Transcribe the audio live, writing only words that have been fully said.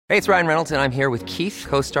Hey, it's Ryan Reynolds, and I'm here with Keith,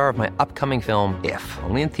 co-star of my upcoming film, If,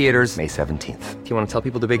 only in theaters May 17th. Do you want to tell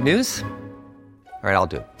people the big news? All right, I'll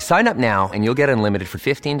do it. Sign up now and you'll get unlimited for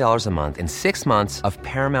 $15 a month and 6 months of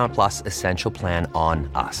Paramount Plus Essential Plan on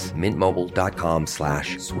us.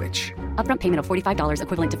 MintMobile.com/switch. Upfront payment of $45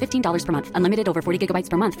 equivalent to $15 per month. Unlimited over 40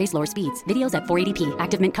 gigabytes per month. Face lower speeds. Videos at 480p.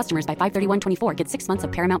 Active Mint customers by 531.24 get 6 months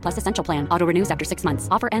of Paramount Plus Essential Plan. Auto renews after 6 months.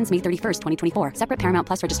 Offer ends May 31st, 2024. Separate Paramount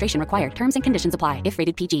Plus registration required. Terms and conditions apply if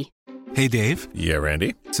rated PG. Hey, Dave. Yeah,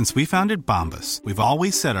 Randy. Since we founded Bombas, we've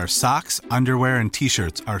always said our socks, underwear, and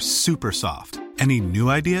T-shirts are super soft. Any new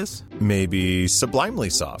ideas? Maybe sublimely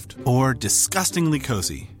soft. Or disgustingly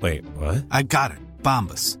cozy. Wait, what? I got it.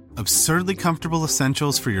 Bombas. Absurdly comfortable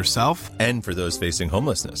essentials for yourself And for those facing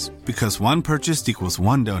homelessness. because one purchased equals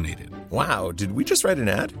one donated. Wow, did we just write an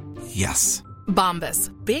ad? Yes. Bombas.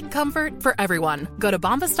 Big comfort for everyone. Go to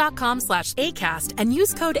bombas.com/ACAST and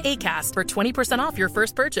use code ACAST for 20% off your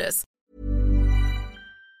first purchase.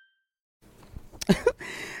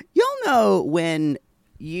 You'll know when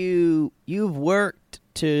you've worked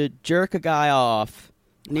to jerk a guy off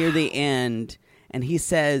near the end, and he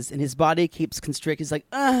says, and his body keeps constricting. He's like,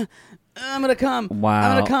 I'm gonna come. Wow.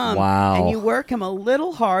 I'm gonna come. Wow. And you work him a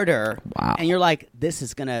little harder. Wow. And you're like,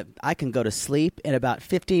 I can go to sleep in about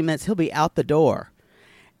 15 minutes. He'll be out the door.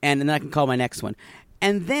 And then I can call my next one.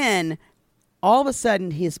 And then all of a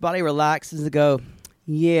sudden his body relaxes and go,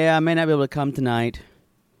 yeah, I may not be able to come tonight.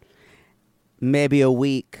 Maybe a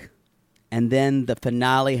week. And then the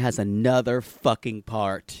finale has another fucking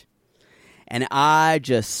part. And I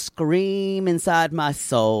just scream inside my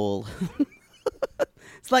soul.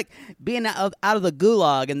 It's like being out of the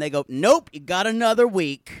gulag and they go, nope, you got another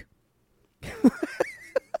week.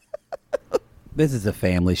 This is a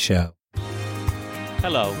family show.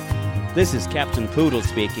 Hello, this is Captain Poodle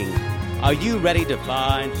speaking. Are you ready to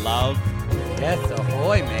find love? Yes,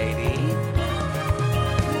 ahoy, matey.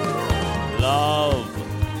 Love.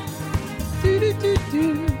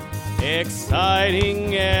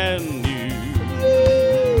 Exciting and new.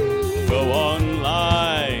 Go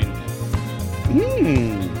online.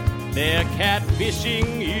 They're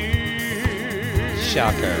catfishing you.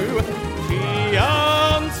 Shocker.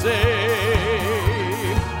 Fiancé.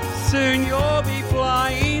 Soon you'll be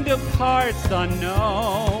flying to parts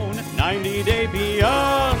unknown. 90-day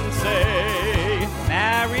Beyonce.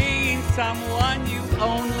 Marrying someone you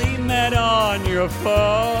only met on your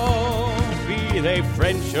phone. Be they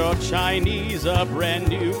French or Chinese, a brand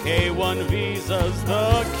new K1 visa's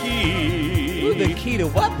the key. Ooh, the key to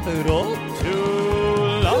what, Poodle? To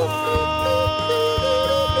love.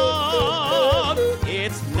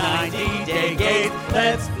 It's 90-day gate.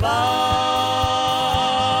 Let's love.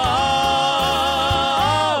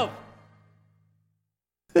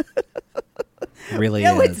 Really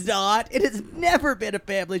No, is. it's not. It has never been a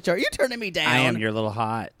family show. You're turning me down. I am your little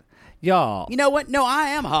hot. Y'all. You know what? No, I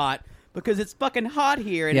am hot because it's fucking hot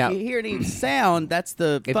here. And Yeah. if you hear any sound, that's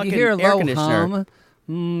the If fucking you hear a air low conditioner.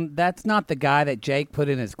 hum, that's not the guy that Jake put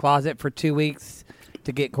in his closet for 2 weeks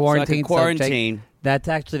to get quarantined. quarantine. Jake, that's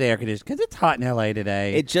actually the air conditioner because it's hot in LA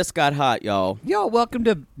today. It just got hot, y'all. Yo, welcome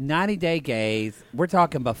to 90 Day Gays. We're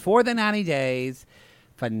talking before the 90 days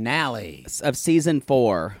finale. Of season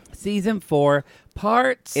 4. Season 4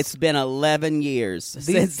 parts. It's been 11 years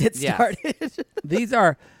since it yeah. started. These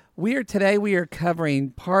are we are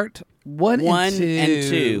covering part 1 1 and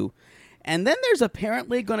 2. And then there's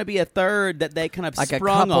apparently going to be a third that they kind of Like a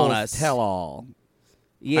sprung couple's on us. tell-all.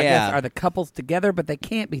 Yeah. I guess, are the couples together, but they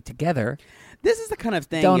can't be together. This is the kind of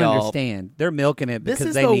thing, Don't y'all. understand. They're milking it because This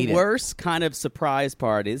is they need the worst kind of surprise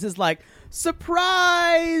party. This is like,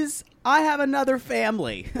 surprise! I have another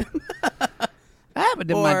family. That happened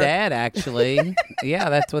to my Or- dad, actually. Yeah,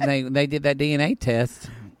 that's when they did that DNA test.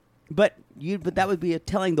 But that would be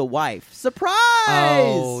telling the wife, surprise!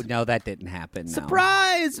 Oh, no, that didn't happen. No.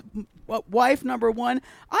 Surprise! Wife number 1,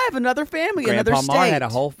 I have another family, Grandpa another state. Marr had a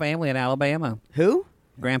whole family in Alabama. Who?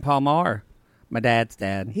 Grandpa Marr, my dad's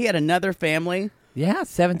dad. He had another family? Yeah,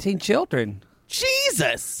 17 children.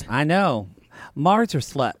 Jesus! I know. Mars are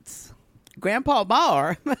sluts. Grandpa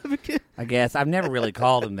Marr? I guess. I've never really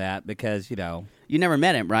called him that because, You never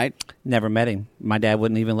met him, right? never met him. My dad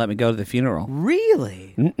wouldn't even let me go to the funeral.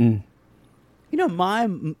 Really? Mm-mm. My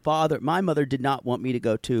mother did not want me to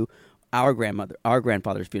go to our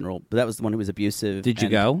grandfather's funeral, but that was the one who was abusive. Did you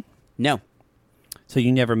and- go? No. So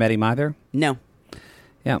you never met him either? No.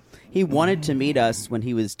 Yeah. He wanted to meet us when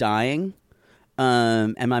he was dying,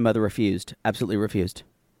 and my mother refused. Absolutely refused.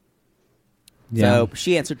 Yeah. So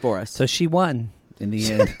she answered for us. So she won in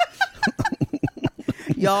the end.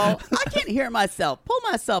 Y'all, I can't hear myself. Pull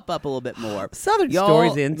myself up a little bit more. Southern Y'all,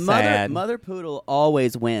 stories in sad. Mother Poodle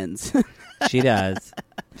always wins. She does.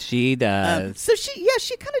 She does. So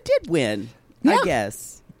she kind of did win, Yeah. I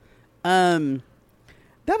guess.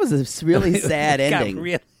 That was a really sad It got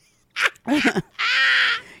ending.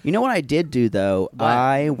 You know what I did do, though? What?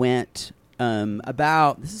 I went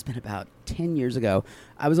this has been about 10 years ago.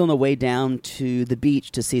 I was on the way down to the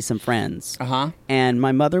beach to see some friends. Uh-huh. And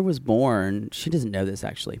my mother was born, she doesn't know this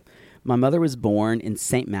actually. My mother was born in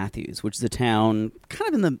St. Matthews, which is a town kind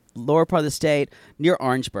of in the lower part of the state near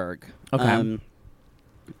Orangeburg. Okay.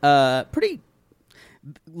 Pretty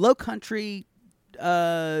low country.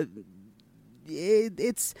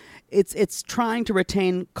 It's trying to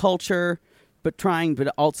retain culture, but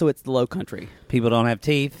also it's the low country. People don't have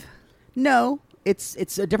teeth. No, it's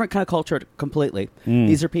a different kind of culture completely.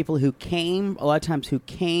 These are people who came a lot of times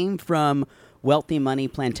from wealthy money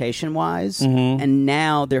plantation wise, and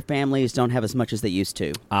now their families don't have as much as they used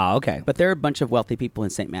to. Oh, okay. But there are a bunch of wealthy people in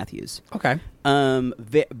St. Matthews. Okay.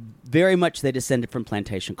 Very much they descended from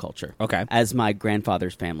plantation culture. Okay. As my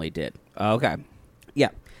grandfather's family did. Okay. Yeah.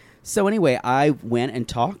 So anyway, I went and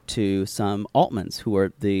talked to some Altmans who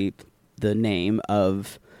are the name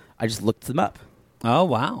of. I just looked them up, Oh,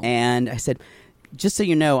 wow. and I said, "Just so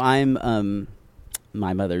you know, I'm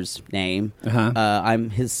my mother's name. Uh-huh.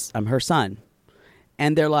 I'm her son."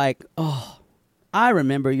 And they're like, "Oh, I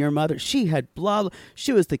remember your mother. She had blah, blah.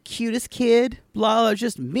 She was the cutest kid. Blah, blah,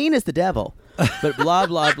 just mean as the devil, but blah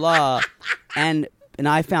blah blah." And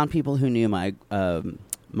I found people who knew my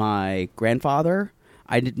my grandfather.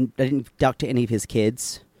 I didn't talk to any of his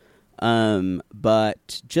kids,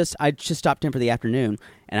 but I just stopped in for the afternoon,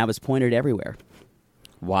 and I was pointed everywhere.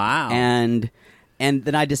 Wow. And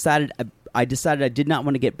then I decided I did not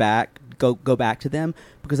want to go back to them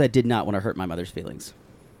because I did not want to hurt my mother's feelings.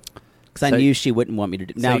 Because I knew she wouldn't want me to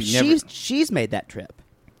do. Now she's made that trip,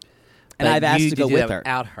 and I've asked to go with her.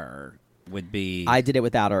 Without her would be. I did it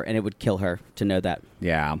without her, and it would kill her to know that.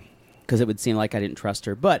 Yeah. Because it would seem like I didn't trust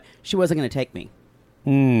her, but she wasn't going to take me.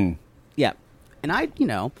 Yeah, and that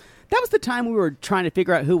was the time we were trying to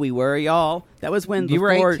figure out who we were, y'all. That was when You were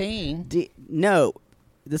 18. No,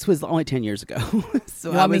 this was only 10 years ago. So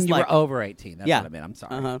Well, I was you like, were over 18. That's yeah. what I meant. I'm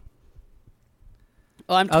sorry. Uh-huh.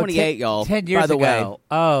 Oh, I'm 28, y'all. 10 years by the ago. way.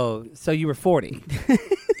 Oh, so you were 40.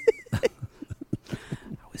 I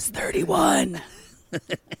was 31.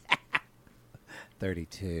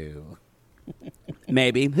 32.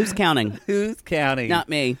 Maybe. Who's counting? Who's counting? Not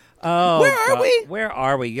me. Oh, Where are God. we? Where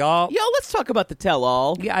are we, y'all? Y'all, let's talk about the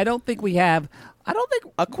tell-all. Yeah, I don't think we have. I don't think A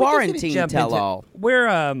we just quarantine need to jump tell-all. We're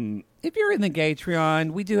if you're in the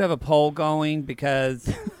Gatreon, we do have a poll going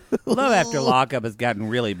because Love After Lockup has gotten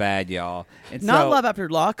really bad, y'all. And Not so- Love After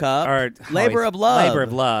Lockup. or Labor of Love. Labor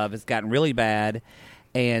of Love has gotten really bad.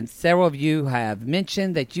 And several of you have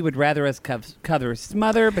mentioned that you would rather us cover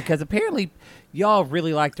Smother because apparently y'all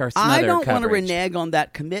really liked our Smother I don't want to coverage. renege on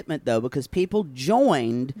that commitment, though, because people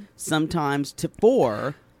joined sometimes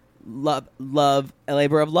for love,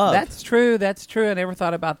 Labor of Love. That's true. That's true. I never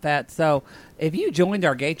thought about that. So if you joined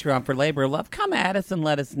our Gatreon for Labor of Love, come at us and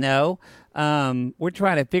let us know. We're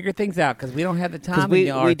trying to figure things out because we don't have the time. we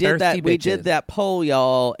and we did that. bitches. We did that poll,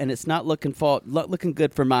 y'all, and it's not looking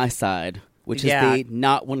good for my side, which Yeah. is the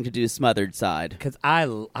not wanting to do Smothered side. because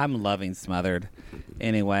I'm loving Smothered.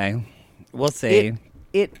 Anyway, we'll see.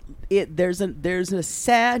 There's a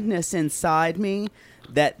sadness inside me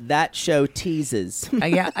that show teases.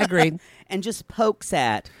 Yeah, I agree. And just pokes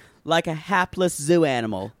at like a hapless zoo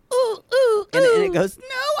animal. Ooh, ooh, and it goes,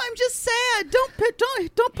 "No, I'm just sad.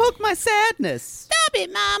 Don't poke my sadness. Stop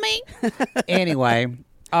it, mommy." Anyway,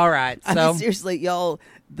 all right. I So mean, seriously, y'all,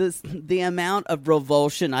 the amount of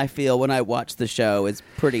revulsion I feel when I watch the show is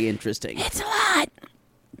pretty interesting. it's a lot.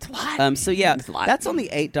 It's a lot. So yeah, It's a lot. that's on the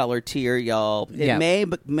 $8 tier, y'all. It Yeah.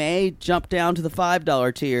 may jump down to the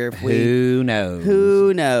 $5 tier if we. Who knows?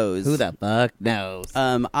 Who knows? Who the fuck knows?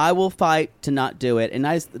 I will fight to not do it. And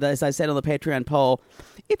as I said on the Patreon poll,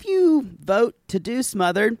 if you vote to do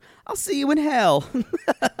Smothered, I'll see you in hell.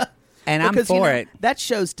 And I'm Because, for it. That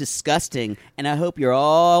show's disgusting, and I hope you're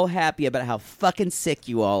all happy about how fucking sick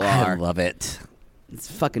you all are. I love it. It's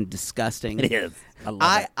fucking disgusting. It is. I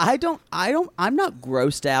love it. I'm not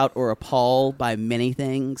grossed out or appalled by many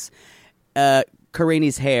things.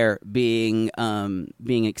 Karini's hair being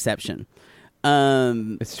exception.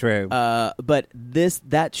 It's true. But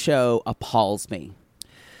that show appalls me.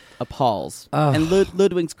 Appalls. And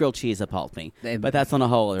Ludwig's grilled cheese appalled me. But that's on a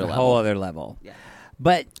whole other a level. whole other level. Yeah.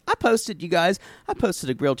 But I posted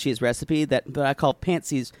a grilled cheese recipe that I call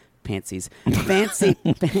Fancy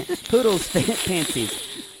Poodle's Pansies.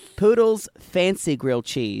 Poodle's Fancy Grilled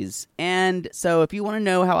Cheese. And so if you want to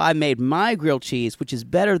know how I made my grilled cheese, which is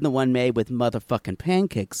better than the one made with motherfucking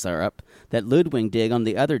pancake syrup that Ludwig did on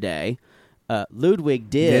the other day.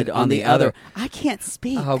 Ludwig did on the other. I can't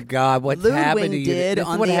speak. Oh God, what's Ludwig happened to you? did This is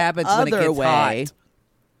on what the happens when it other gets way.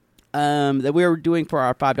 hot. That we're doing for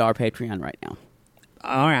our $5 Patreon right now.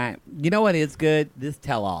 All right. You know what is good? This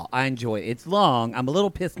tell-all. I enjoy it. It's long. I'm a little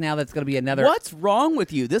pissed now that's going to be another... What's wrong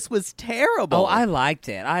with you? This was terrible. Oh, I liked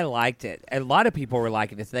it. A lot of people were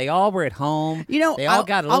liking this. They all were at home. You know, they all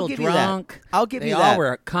got a little drunk. I'll give you that. They all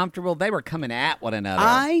were comfortable. They were coming at one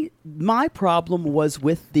another. My problem was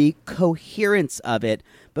with the coherence of it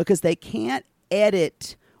because they can't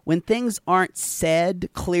edit... When things aren't said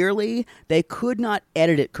clearly, they could not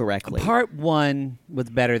edit it correctly. Part 1 was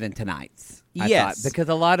better than tonight's. I Yes. thought, because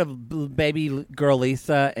a lot of baby girl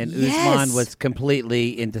Lisa and Yes. Usman was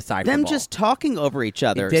completely indecipherable. Them just talking over each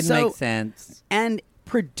other. It didn't make sense. And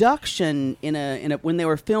production in a when they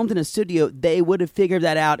were filmed in a studio, they would have figured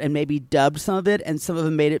that out and maybe dubbed some of it, and some of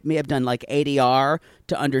them may have done like ADR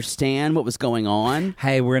to understand what was going on.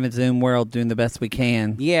 Hey, we're in a Zoom world doing the best we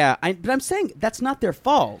can. Yeah, but I'm saying that's not their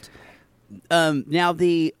fault. Now,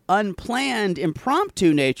 the unplanned,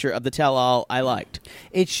 impromptu nature of the tell-all, I liked.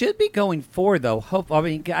 It should be going forward, though.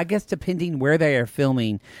 I guess depending where they are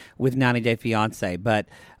filming with 90 Day Fiancé, but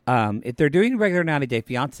if they're doing regular 90 Day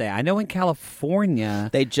Fiancé, I know in California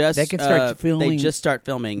they can start filming. They just start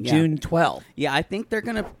filming June 12th. Yeah, I think they're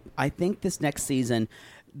gonna. I think this next season,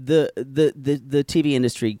 the TV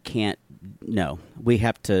industry can't. No, we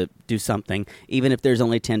have to do something, even if there's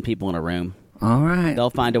only 10 people in a room. All right.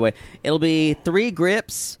 They'll find a way. It'll be 3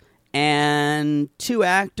 grips and 2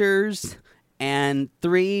 actors and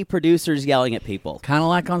 3 producers yelling at people. Kind of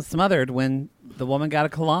like on Smothered when the woman got a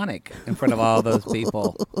colonic in front of all those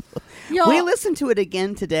people. We listened to it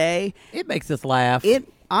again today. It makes us laugh.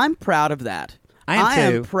 I'm proud of that. I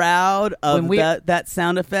am too. am proud of that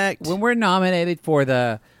sound effect. When we're nominated for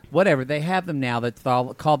the whatever, they have them now that's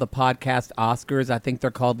called the Podcast Oscars. I think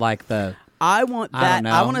they're called like the... I want that. I don't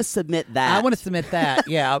know. I want to submit that. I want to submit that,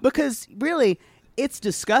 yeah. Because, really, it's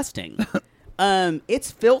disgusting. It's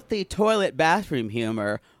filthy toilet bathroom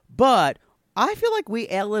humor, but I feel like we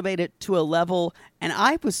elevate it to a level, and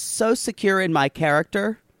I was so secure in my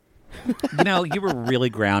character. You know, you were really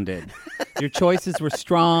grounded. Your choices were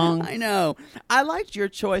strong. I know. I liked your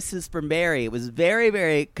choices for Mary. It was very,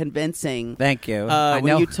 very convincing. Thank you.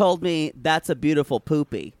 When you told me that's a beautiful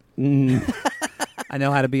poopy. I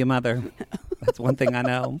know how to be a mother. That's one thing I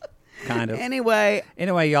know, kind of. Anyway,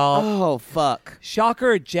 y'all. Oh, fuck.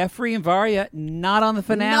 Shocker, Jeffrey and Varya not on the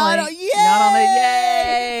finale. Not on the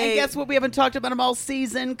yay! And guess what? We haven't talked about them all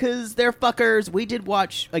season because they're fuckers. We did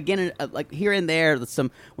watch, again, like here and there,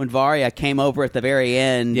 when Varya came over at the very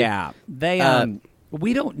end. Yeah. They,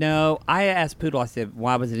 we don't know. I asked Poodle, I said,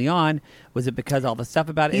 why wasn't he on? Was it because all the stuff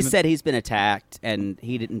about it? He said he's been attacked and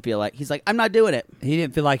he didn't feel like, he's like, I'm not doing it. He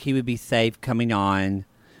didn't feel like he would be safe coming on,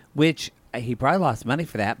 which he probably lost money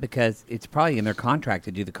for that because it's probably in their contract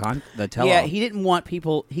to do the tell-all. Yeah, he didn't want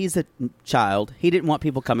people, he's a child. He didn't want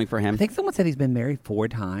people coming for him. I think someone said he's been married 4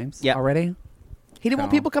 times already. He didn't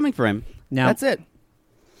want people coming for him. No. That's it.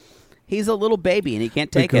 He's a little baby and he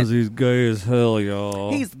can't take it. Because he's gay as hell,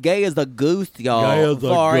 y'all. He's gay as a goose, y'all. Gay as a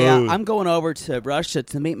Varya, goose. I'm going over to Russia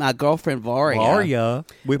to meet my girlfriend Varya. Varya.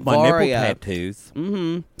 With my nipple tattoos.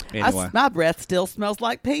 Mm-hmm. Anyway. My breath still smells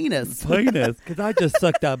like penis. Penis, because I just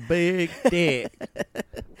sucked a big dick.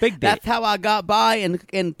 Big dick. That's how I got by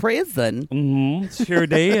in prison. Mm-hmm. Sure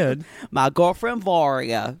did. My girlfriend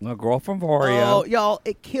Varya. My girlfriend Varya. Oh, y'all,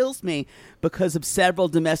 it kills me because of several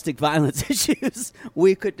domestic violence issues.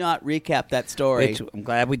 We could not recap that story. Which I'm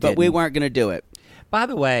glad we did. But we weren't going to do it. By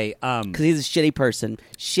the way, because he's a shitty person.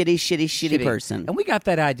 Shitty person. And we got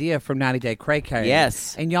that idea from 90 Day Cray Cray.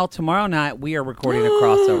 Yes. And y'all, tomorrow night we are recording a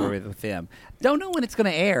crossover with them. Don't know when it's going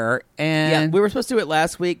to air. And yeah, we were supposed to do it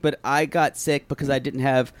last week, but I got sick because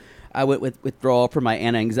I went with withdrawal for my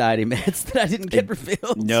anti-anxiety meds that I didn't get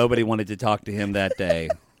refilled. Nobody wanted to talk to him that day.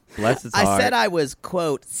 Bless his heart. I said I was,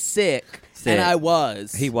 quote, sick. And I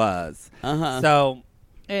was. He was. Uh-huh. So,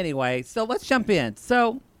 anyway, so let's jump in.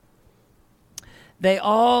 So, they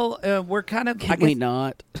all were kind of... Can we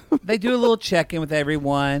not? They do a little check-in with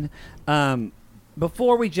everyone.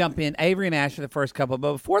 Before we jump in, Avery and Ash are the first couple.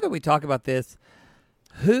 But before that we talk about this,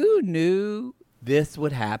 who knew this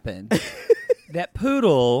would happen? That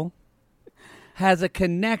Poodle has a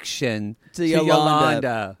connection to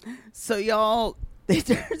Yolanda. So, y'all, it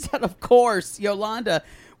turns out, of course, Yolanda...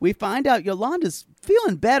 We find out Yolanda's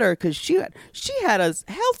feeling better because she had a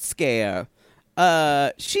health scare.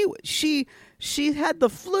 She had the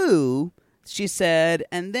flu. she said,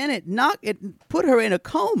 and then it put her in a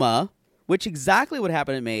coma, which exactly what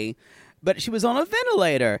happened to me, but she was on a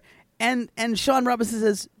ventilator. And Sean Robinson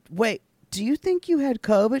says, wait, do you think you had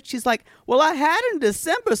COVID? She's like, well, I had it in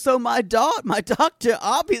December, so my doctor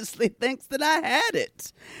obviously thinks that I had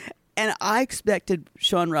it. And I expected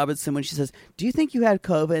Sean Robinson, when she says, do you think you had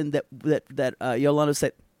COVID? And that Yolanda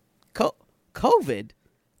said, COVID?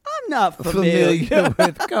 I'm not familiar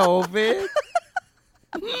with COVID.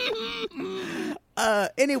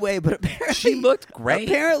 Anyway, but apparently she looked great.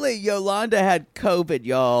 Apparently, Yolanda had COVID,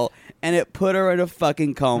 y'all, and it put her in a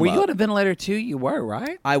fucking coma. Were you on a ventilator too? You were,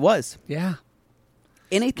 right? I was. Yeah.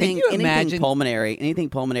 Anything pulmonary,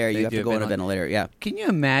 you have to go on a ventilator. Yeah. Can you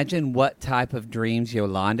imagine what type of dreams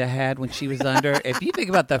Yolanda had when she was under? If you think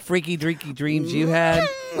about the freaky dreaky dreams you had,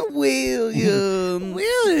 Williams.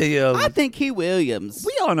 I think he Williams.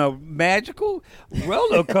 We on a magical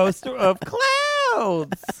roller coaster of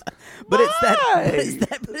clouds. But it's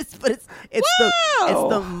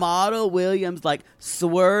the model Williams, like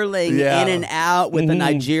swirling in and out with the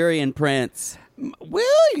Nigerian prince.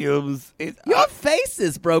 Williams, your face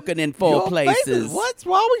is broken in four places. What's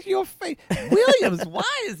wrong with your face, Williams?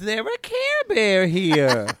 Why is there a Care Bear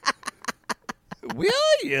here?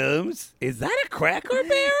 Williams, is that a Cracker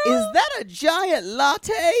Barrel? Is that a giant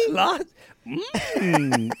latte?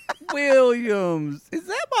 Williams, is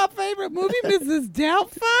that my favorite movie, Mrs.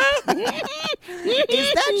 Doubtfire?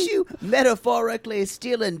 Is that you metaphorically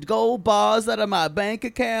stealing gold bars out of my bank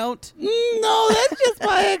account? No, that's just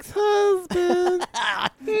my ex-husband.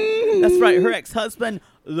 That's right, her ex-husband,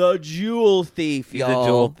 the jewel thief, y'all. The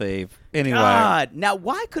jewel thief. Anyway. God, now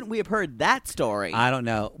why couldn't we have heard that story? I don't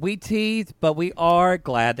know. We teased, but we are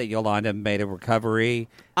glad that Yolanda made a recovery.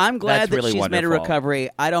 I'm glad that really she's wonderful. made a recovery.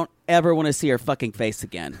 I don't ever want to see her fucking face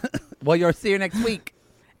again. Well, you'll see her next week.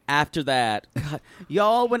 After that. God.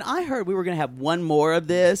 Y'all, when I heard we were going to have one more of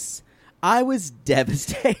this, I was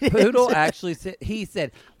devastated. Poodle actually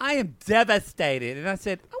said, I am devastated. And I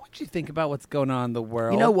said, I want you to think about what's going on in the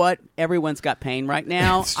world. You know what? Everyone's got pain right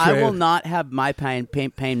now. I will not have my pain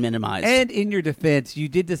minimized. And in your defense, you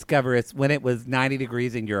did discover us when it was 90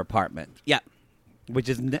 degrees in your apartment. Yeah.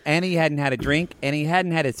 And he hadn't had a drink, and he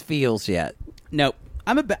hadn't had his feels yet. Nope.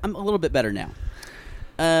 I'm a little bit better now.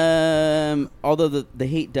 Although the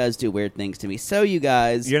heat does do weird things to me. So you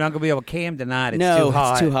guys, you're not going to be able to cam tonight. It's too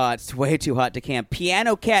hot. It's too hot. It's way too hot to cam.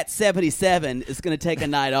 Piano Cat 77 is going to take a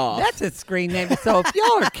night off. That's a screen name. So if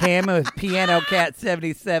y'all are camming with Piano Cat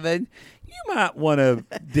 77, you might want to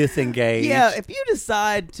disengage. Yeah, if you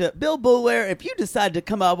decide to, Bill Boulware, if you decide to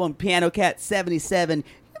come up on Piano Cat 77,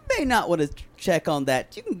 you may not want to check on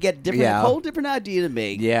that. You can get a whole different idea than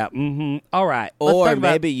me. Yeah. Mm-hmm. All right. Or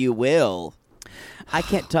maybe you will. I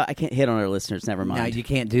can't hit on our listeners. Never mind. No, you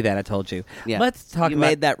can't do that. I told you. Yeah. Let's talk. You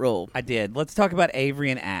made that rule. I did. Let's talk about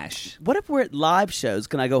Avery and Ash. What if we're at live shows?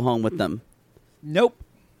 Can I go home with them? Nope.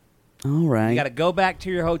 All right. You got to go back to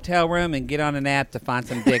your hotel room and get on an app to find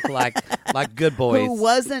some dick like Good Boys. Who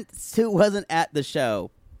wasn't at the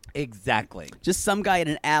show? Exactly. Just some guy in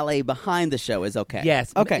an alley behind the show is okay.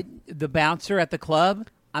 Yes. Okay. The bouncer at the club,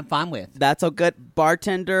 I'm fine with. That's a good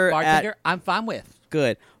bartender. I'm fine with.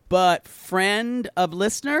 Good. But friend of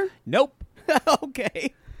listener? Nope.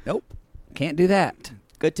 Okay. Nope. Can't do that.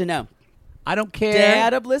 Good to know. I don't care.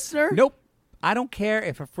 Dad of listener? Nope. I don't care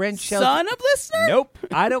if a friend shows Son of listener? Nope.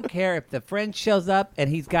 I don't care if the friend shows up and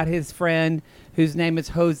he's got his friend whose name is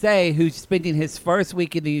Jose, who's spending his first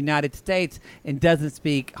week in the United States and doesn't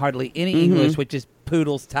speak hardly any English, which is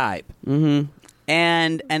Poodle's type. Mm-hmm.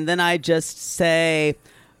 And then I just say,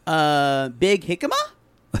 Big Hickama?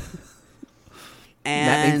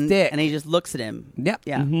 That means dick. And he just looks at him. Yep.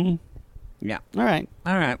 Yeah. Mm-hmm. Yeah. All right.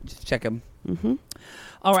 Just check him. Mm-hmm.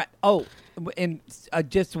 All right. Oh, and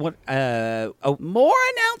just what? More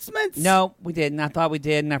announcements? No, we didn't. I thought we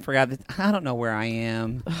did, and I forgot. I don't know where I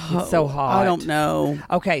am. It's so hot. I don't know.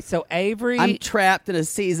 Okay, so Avery, I'm trapped in a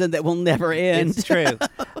season that will never end. It's true.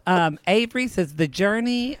 Avery says the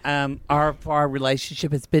journey, our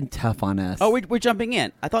relationship has been tough on us. Oh, we're jumping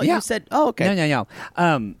in. I thought you said. Oh, okay.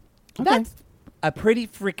 No. That's a pretty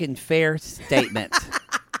freaking fair statement.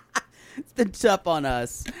 It's been tough on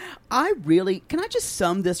us. Can I just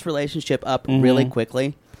sum this relationship up really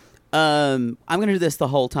quickly? I'm going to do this the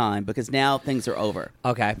whole time because now things are over.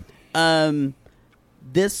 Okay.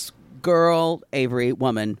 This girl, Avery,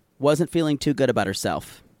 woman, wasn't feeling too good about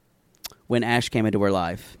herself when Ash came into her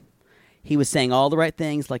life. He was saying all the right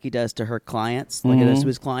things like he does to her clients, like he does to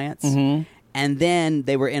his clients. Mm-hmm. And then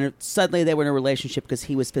suddenly they were in a relationship because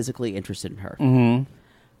he was physically interested in her. Mm-hmm.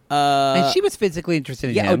 And she was physically interested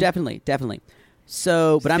in him. Yeah, oh, definitely.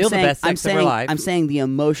 So, but Still the best sex of her life. I'm saying the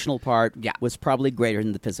emotional part Yeah. was probably greater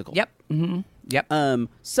than the physical. Yep. Mm-hmm. Yep.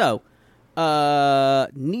 So,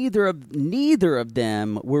 neither of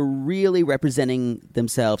them were really representing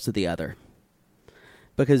themselves to the other,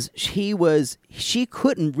 because she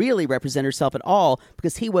couldn't really represent herself at all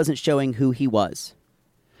because he wasn't showing who he was.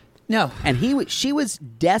 No. And she was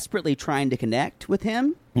desperately trying to connect with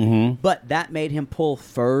him, but that made him pull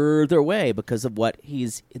further away because of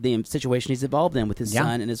the situation he's involved in with his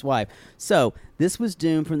son and his wife. So this was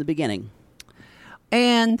doomed from the beginning.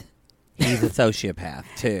 And he's a sociopath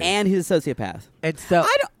too. And he's a sociopath. It's so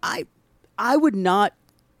I would not.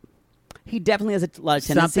 He definitely has a lot of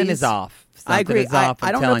tendencies. something is off. I agree. Something is off,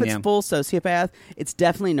 I don't know if it's you. full sociopath. It's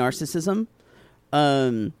definitely narcissism.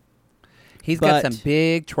 He's got but- some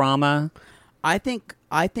big trauma. I think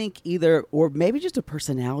either, or maybe just a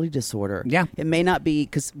personality disorder. Yeah. It may not be,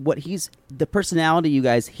 because the personality, you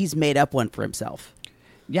guys, he's made up one for himself.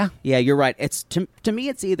 Yeah. Yeah, you're right. It's to me,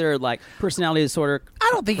 it's either like personality disorder. I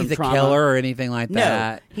don't think from he's a trauma. killer or anything like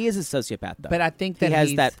that. No, he is a sociopath, though. But I think that he has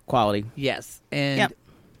he's- that quality. Yes. And Yep.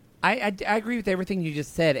 I agree with everything you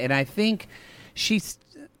just said. And I think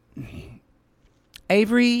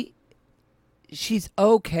Avery, she's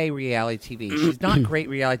okay reality TV. She's not great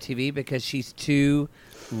reality TV because she's too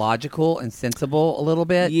logical and sensible a little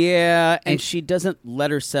bit. Yeah, and And- she doesn't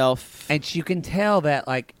let herself. And you can tell that,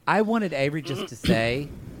 like, I wanted Avery just to say,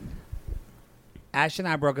 Ash and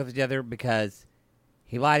I broke up together because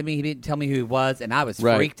he lied to me. He didn't tell me who he was, and I was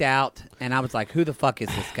Right. freaked out. And I was like, who the fuck is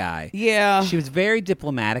this guy? Yeah. She was very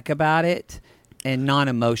diplomatic about it and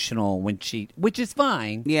non-emotional which is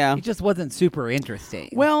fine. Yeah. It just wasn't super interesting.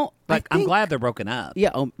 Well, but I I'm think- glad they're broken up. Yeah,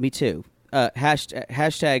 me too.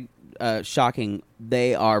 Hashtag shocking.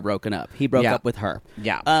 They are broken up. He broke Yeah. up with her.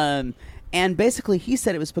 Yeah. And basically, he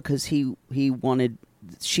said it was because he wanted.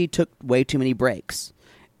 She took way too many breaks,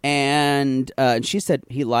 and she said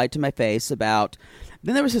he lied to my face about.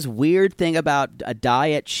 Then there was this weird thing about a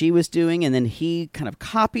diet she was doing, and then he kind of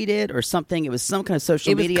copied it or something. It was some kind of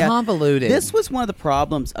social It was media. convoluted. This was one of the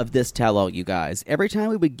problems of this tell-all, you guys. Every time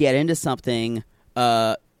we would get into something,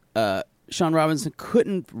 Sean Robinson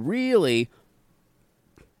couldn't really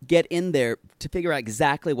get in there to figure out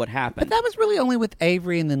exactly what happened. But that was really only with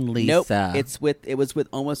Avery and then Lisa. Nope, it was with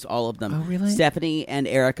almost all of them. Oh, really? Stephanie and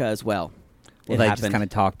Erica as well. Well, It they happened. just kind of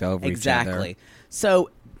talked over Exactly. each other. So,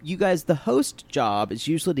 you guys, the host job is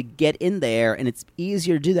usually to get in there, and it's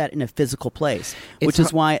easier to do that in a physical place, which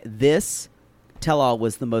is why this tell-all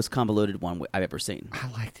was the most convoluted one I've ever seen. I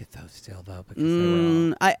liked it, though, still, though, because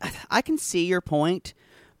they were all... I can see your point,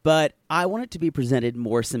 but I want it to be presented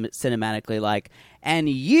more cinematically, like, and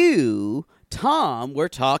you, Tom, were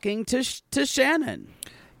talking to Shannon.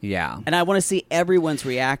 Yeah. And I want to see everyone's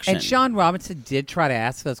reaction. And Sean Robinson did try to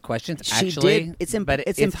ask those questions, She actually. did. It's but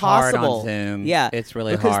it's hard impossible. on Zoom. Yeah, It's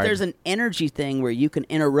really because hard. there's an energy thing where you can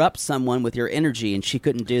interrupt someone with your energy, and she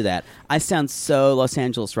couldn't do that. I sound so Los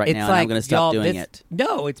Angeles right It's now, like, and I'm going to stop y'all, doing this- it.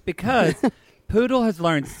 No, it's because Poodle has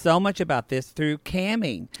learned so much about this through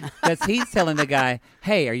camming. Because he's telling the guy,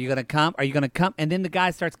 hey, are you going to come? Are you going to come? And then the guy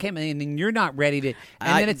starts camming, and then you're not ready to.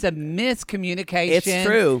 And then it's a miscommunication. It's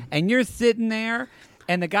true. And you're sitting there,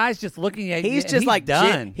 and the guy's just looking at you. He's and just like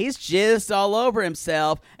done. he's just all over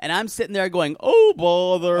himself, and I'm sitting there going, "Oh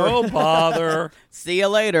bother, Oh, bother. See you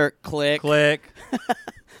later." Click, Click.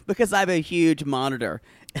 because I have a huge monitor.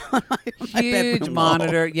 on my Huge bedroom wall.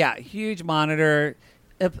 monitor. Yeah, huge monitor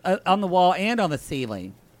on the wall and on the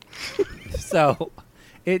ceiling. So,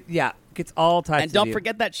 it gets all types. And don't of you.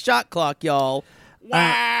 forget that shot clock, y'all.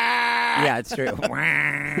 Yeah, it's true.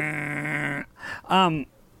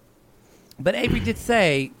 But Avery did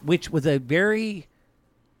say, which was a very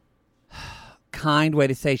kind way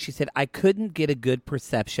to say, she said, I couldn't get a good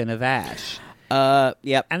perception of Ash.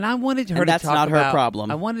 Yep. And I wanted her And to that's talk not her about, problem.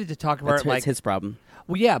 I wanted to talk about That's it like it's his problem.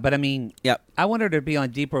 well, yeah, but I mean, Yep. I wanted her to be on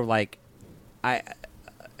deeper. Like, I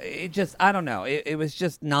don't know. It was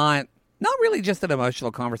just not really just an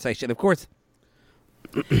emotional conversation. Of course,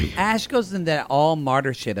 Ash goes into that all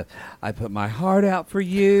martyr shit of I put my heart out for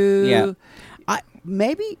you. Yeah.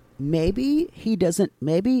 Maybe he doesn't.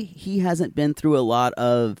 Maybe he hasn't been through a lot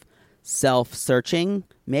of self-searching.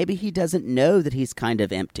 Maybe he doesn't know that he's kind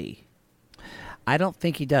of empty. I don't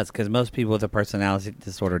think he does because most people with a personality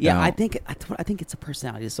disorder Yeah, don't. I think it's a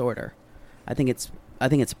personality disorder. I think it's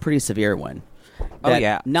a pretty severe one. Oh, That-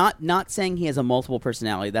 yeah. Not saying he has a multiple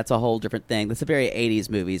personality. That's a whole different thing. That's a very 80s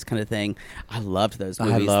movies kind of thing. I loved those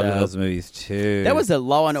movies. I love though. those movies too. That was a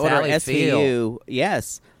Law and Order Sally SVU. Field.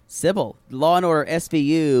 Yes. Sybil, Law and Order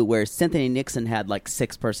SVU, where Cynthia Nixon had like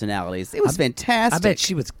 6 personalities. It was fantastic. I bet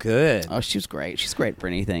she was good. Oh, she was great. She's great for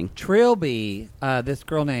anything. Trilby, this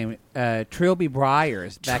girl named Trilby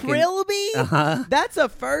Briars. Trilby? That's a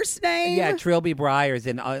first name? Yeah, Trilby Briars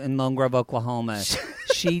in Lone Grove, Oklahoma.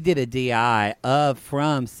 She did a DI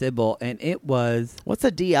from Sybil, and it was... What's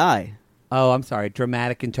a DI? Oh, I'm sorry.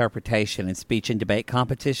 Dramatic interpretation and speech and debate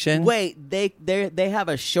competition. Wait, they have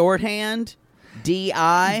a shorthand? DI?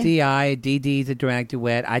 DI, DD's a dramatic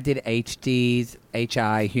duet. I did HD's,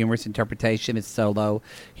 HI, humorous interpretation is solo,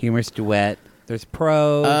 humorous duet. There's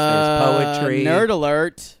prose, there's poetry. Nerd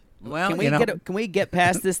alert. Well, can we get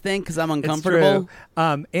past this thing because I'm uncomfortable? It's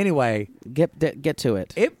true. Anyway, get to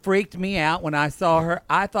it. It freaked me out when I saw her.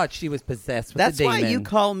 I thought she was possessed with That's a demon. why you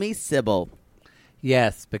call me Sybil.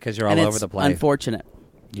 Yes, because you're all over the place. Unfortunate.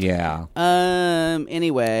 Yeah.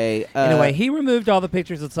 Anyway, he removed all the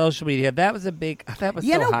pictures of social media. That was a big. That was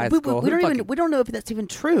high school. We don't know if that's even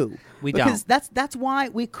true. Because that's why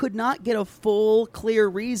we could not get a full, clear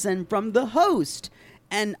reason from the host.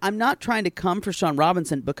 And I'm not trying to come for Sean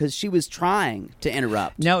Robinson because she was trying to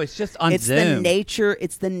interrupt. No, it's just on Zoom.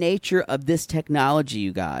 It's the nature of this technology,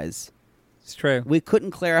 you guys. It's true. We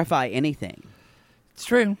couldn't clarify anything. It's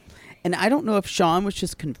true. And I don't know if Sean was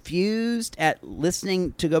just confused at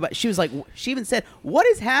listening to go back. She was like, she even said, "What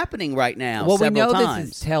is happening right now?" Well, we know times.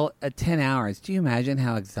 this is 10 hours. Do you imagine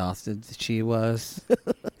how exhausted she was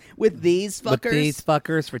with these fuckers? With these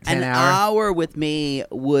fuckers for 10 hours. An hour with me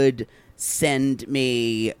would send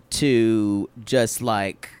me to just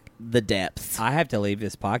like the depths. I have to leave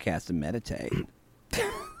this podcast and meditate.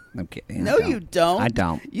 I'm kidding. No, you don't. I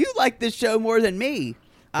don't. You like this show more than me.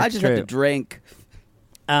 I just have to drink.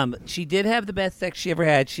 She did have the best sex she ever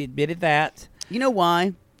had. She admitted that. You know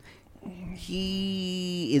why?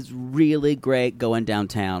 He is really great going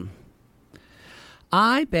downtown.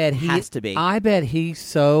 I bet he has to be. I bet he's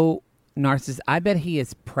so narcissistic. I bet he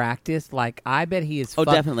has practiced. Like I bet he has.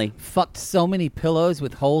 Definitely fucked so many pillows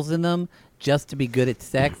with holes in them just to be good at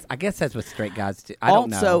sex. I guess that's what straight guys do. I don't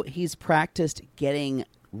know. Also, he's practiced getting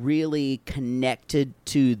really connected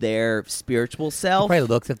to their spiritual self. He probably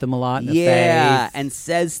looks at them a lot in the face. And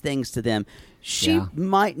says things to them. She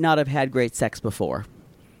might not have had great sex before.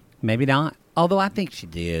 Maybe not. Although I think she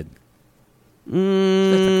did. She's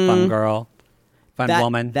just a fun girl. Fun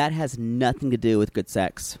woman. That has nothing to do with good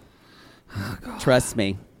sex. Oh, God. Trust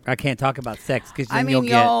me. I can't talk about sex because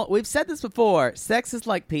y'all, we've said this before. Sex is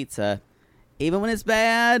like pizza. Even when it's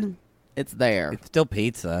bad, it's there. It's still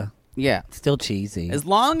pizza. Yeah. It's still cheesy. As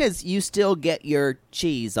long as you still get your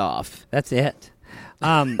cheese off. That's it.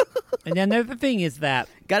 And then the other thing is that...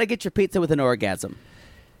 Got to get your pizza with an orgasm.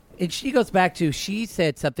 And she goes back to, she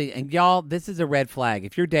said something, and y'all, this is a red flag.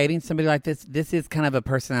 If you're dating somebody like this, this is kind of a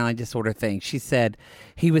personality disorder thing. She said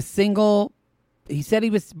he was single. He said he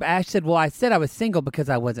was... Ash said, well, I said I was single because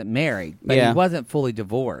I wasn't married. But he wasn't fully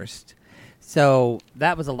divorced. So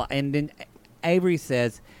that was a lot. And then Avery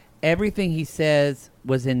says... Everything he says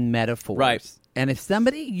was in metaphors. Right. And if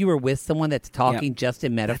you were with someone that's talking just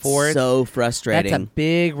in metaphors. That's so frustrating. That's a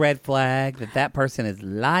big red flag that person is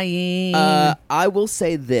lying. I will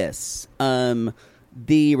say this.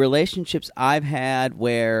 The relationships I've had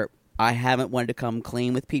where I haven't wanted to come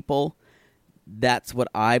clean with people, that's what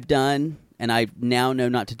I've done. And I now know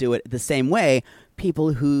not to do it the same way.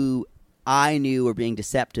 People who I knew were being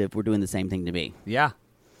deceptive were doing the same thing to me. Yeah.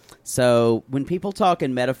 So when people talk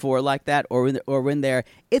in metaphor like that, or when they're,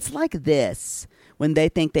 it's like this, when they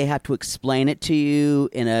think they have to explain it to you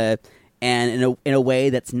in a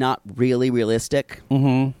way that's not really realistic.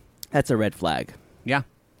 Mm-hmm. That's a red flag. Yeah,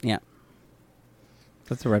 yeah,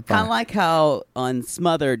 that's a red flag. Kind of like how on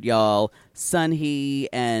Smothered, y'all, Sunhee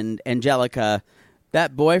and Angelica,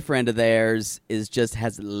 that boyfriend of theirs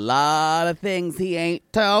has a lot of things he ain't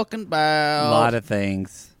talking about. A lot of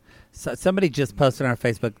things. So somebody just posted on our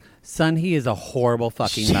Facebook, Sunhee is a horrible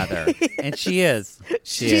fucking mother. And she is.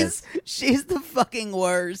 She's the fucking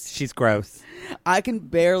worst. She's gross. I can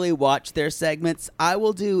barely watch their segments. I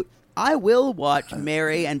will watch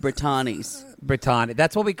Mary and Brittany's. Brittany.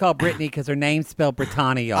 That's what we call Brittany because her name's spelled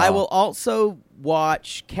Brittany, y'all. I will also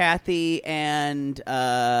watch Kathy and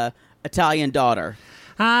Italian Daughter.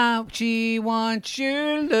 How she wants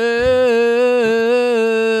your love.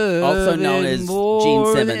 Also known as Gene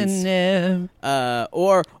Simmons.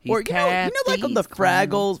 Or you know, like on the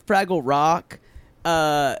Fraggle Rock,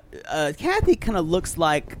 Kathy kind of looks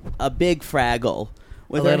like a big Fraggle.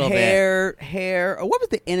 With her hair. Or what was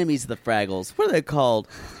the enemies of the Fraggles? What are they called?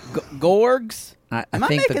 Gorgs? Am I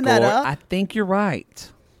making that up? I think you're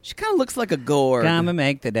right. She kind of looks like a gourd. Come and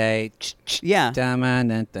make the day. Yeah.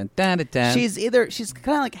 Dun-dun-dun-dun-dun. She's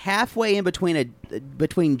kind of like halfway in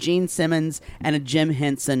between Gene Simmons and a Jim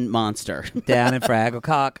Henson monster. Down in Fraggle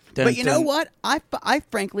Cock. But you know what? I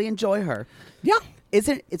frankly enjoy her. Yeah.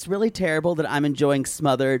 It's really terrible that I'm enjoying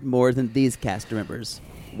Smothered more than these cast members.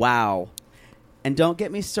 Wow. And don't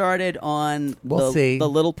get me started on see. the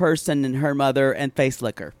little person and her mother and Face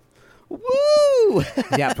Licker. Woo!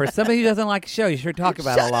 Yeah, for somebody who doesn't like a show, you sure talk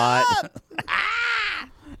about Shut a lot. up!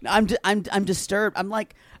 I'm disturbed. I'm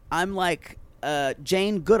like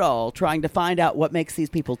Jane Goodall trying to find out what makes these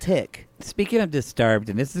people tick. Speaking of disturbed,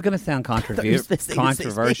 and this is going to sound controversial.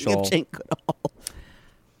 Speaking of Jane Goodall.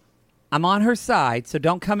 I'm on her side, so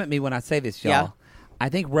don't come at me when I say this, y'all. Yeah. I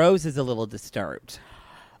think Rose is a little disturbed.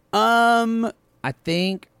 I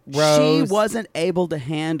think Rose... She wasn't able to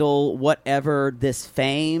handle whatever this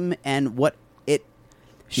fame and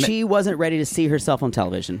she wasn't ready to see herself on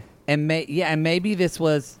television. And maybe this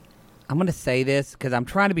was... I'm going to say this because I'm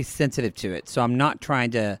trying to be sensitive to it, so I'm not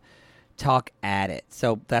trying to talk at it.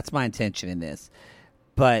 So that's my intention in this.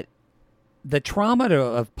 But the trauma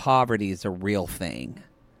of poverty is a real thing.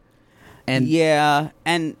 And yeah,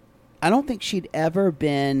 and I don't think she'd ever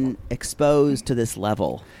been exposed to this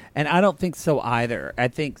level. And I don't think so either. I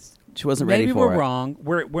think she wasn't ready for it. Maybe we're wrong.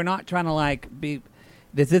 We're not trying to be.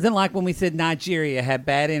 This isn't like when we said Nigeria had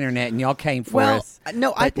bad internet and y'all came for us.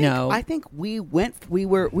 No, I think we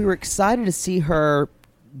were excited to see her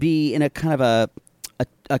be in a kind of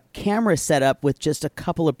a camera setup with just a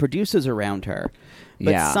couple of producers around her.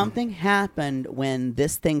 But something happened when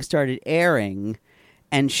this thing started airing,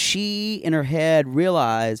 and she in her head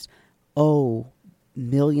realized, oh,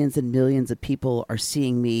 millions and millions of people are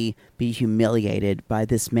seeing me be humiliated by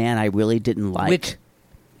this man I really didn't like. Which,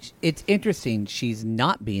 it's interesting. She's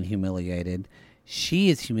not being humiliated. She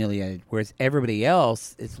is humiliated, whereas everybody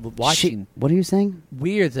else is watching. What are you saying?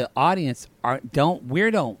 We as the audience we're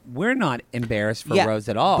not embarrassed for Rose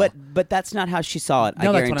at all. But that's not how she saw it. No,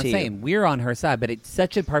 I that's what I'm guarantee saying. We're on her side, but it's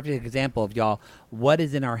such a perfect example of y'all. What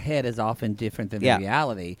is in our head is often different than the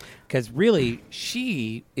reality. Because really,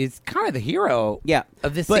 she is kind of the hero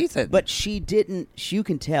of this season. But she didn't. You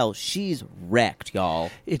can tell she's wrecked, y'all.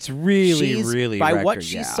 It's really by wrecked what her,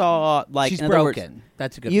 she saw. Like she's in other words, broken.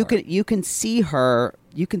 That's a good word. You can see her.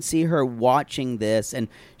 You can see her watching this, and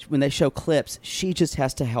when they show clips, she just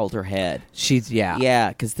has to hold her head.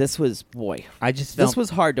 Because this was this was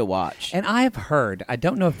hard to watch. And I have heard, I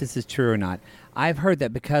don't know if this is true or not. I've heard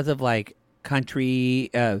that because of like country,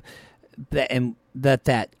 that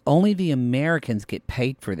only the Americans get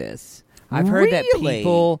paid for this. I've heard that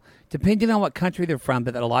people, depending on what country they're from,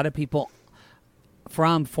 but that a lot of people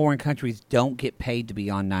from foreign countries don't get paid to be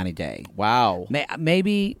on 90 Day. Wow.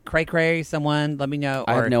 Maybe cray, someone, let me know.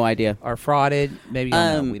 I have no idea. Or frauded. Maybe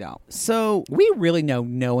we don't. So we really know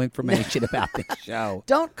no information about this show.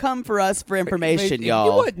 Don't come for us for information, y'all.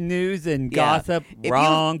 You want news and gossip,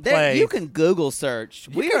 wrong place. You can Google search.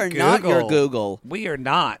 We are not your Google. We are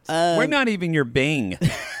not. We're not even your Bing.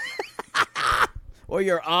 Or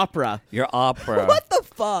your Opera. Your Opera. What the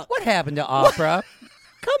fuck? What happened to Opera?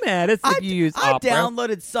 Come at us if you use Opera. I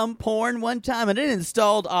downloaded some porn one time and it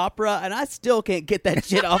installed Opera, and I still can't get that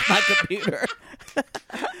shit off my computer.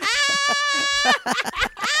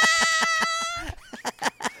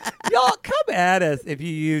 Y'all, come at us if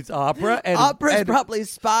you use Opera. Opera's probably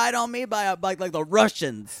spied on me by like the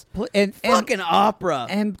Russians. And fucking Opera.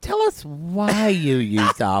 And tell us why you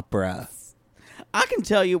use Opera. I can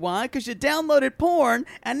tell you why, because you downloaded porn,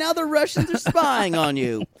 and now the Russians are spying on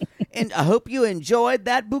you. And I hope you enjoyed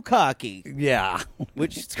that bukkake. Yeah.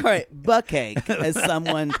 Which is great. Bukkake, as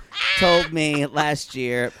someone told me last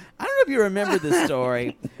year. I don't know if you remember this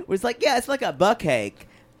story. It was like, yeah, it's like a bukkake.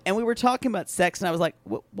 And we were talking about sex, and I was like,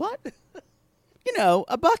 what? You know,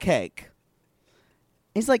 a bukkake.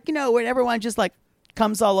 He's like, when everyone just like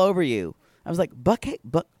comes all over you. I was like, bukkake?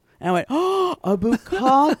 And I went, oh, a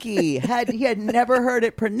bukkake. He had never heard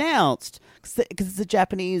it pronounced because it's a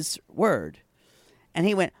Japanese word. And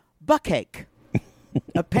he went, bukkake.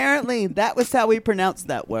 Apparently, that was how we pronounced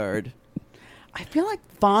that word. I feel like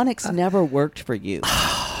phonics never worked for you.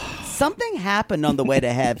 Something happened on the way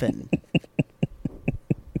to heaven.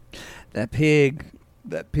 That pig.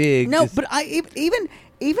 No, but even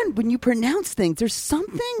when you pronounce things, there's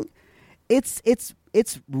something.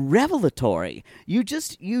 It's revelatory. You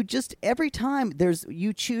just every time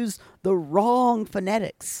you choose the wrong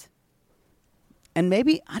phonetics. And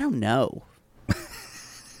maybe I don't know.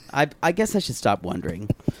 I guess I should stop wondering.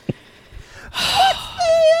 What's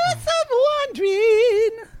the use of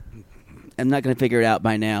wondering? I'm not going to figure it out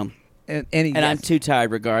by now. And I'm too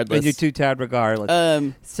tired regardless. And you're too tired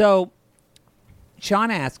regardless. So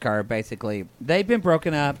Sean asked her, basically, they've been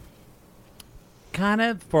broken up kind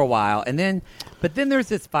of for a while, but then there's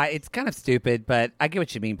this fight. It's kind of stupid, but I get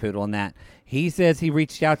what you mean, Poodle, in that. He says he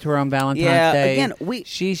reached out to her on Valentine's Day. Again,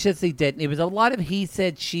 she says he didn't. It was a lot of he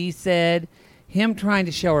said, she said, him trying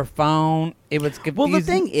to show her phone. It was confusing. Well, the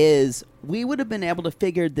thing is, we would have been able to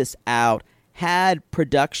figure this out had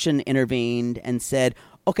production intervened and said,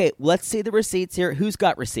 okay, let's see the receipts here. Who's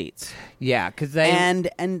got receipts? Yeah, because they...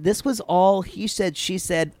 And this was all he said, she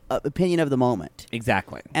said, opinion of the moment.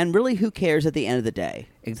 Exactly. And really, who cares at the end of the day?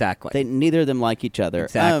 Exactly. Neither of them like each other.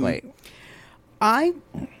 Exactly. I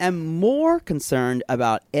am more concerned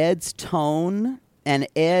about Ed's tone and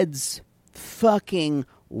Ed's fucking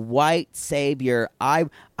white savior. I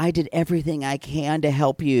did everything I can to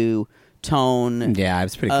help you tone. Yeah, it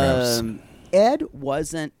was pretty gross. Ed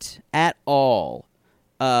wasn't at all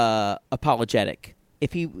apologetic.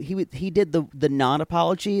 If he did the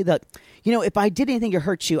non-apology, that, if I did anything to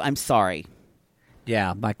hurt you, I'm sorry.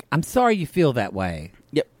 Yeah, like, I'm sorry you feel that way.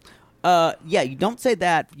 Yep. Yeah, you don't say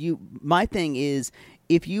that. My thing is,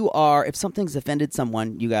 if something's offended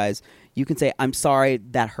someone, you guys, you can say, I'm sorry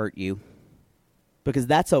that hurt you. Because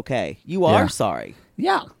that's okay. You are sorry.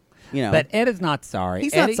 Yeah. But Ed is not sorry.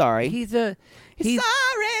 He's not sorry. He's sorry,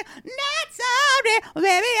 not sorry.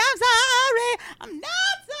 Baby, I'm sorry. I'm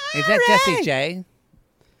not sorry. Is that Jessie J?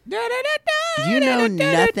 You know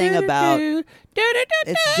nothing about...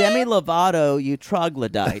 It's Demi Lovato, you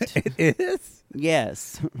troglodyte. It is?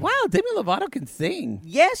 Yes. Wow, Demi Lovato can sing.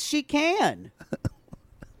 Yes, she can.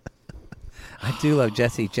 I do love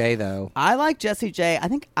Jessie J, though. I like Jessie J. I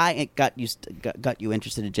think I got you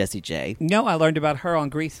interested in Jessie J. No, I learned about her on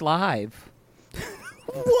Grease Live.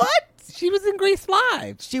 What? She was in Grease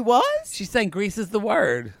Live. She was? She sang Grease is the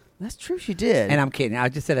Word. That's true, she did. And I'm kidding. I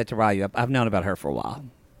just said that to rile you up. I've known about her for a while.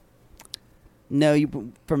 No,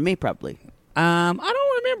 from me, probably. I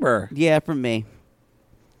don't remember. Yeah, from me.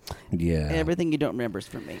 Yeah. Everything you don't remember is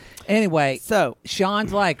from me. Anyway, so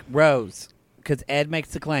Sean's like, Rose, because Ed makes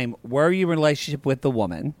the claim, were you in a relationship with the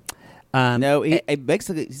woman? No, he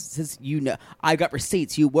basically says, I got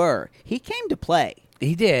receipts, you were. He came to play.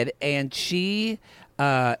 He did, and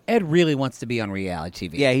Ed really wants to be on reality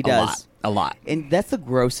TV. Yeah, he does. A lot. And that's the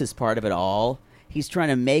grossest part of it all. He's trying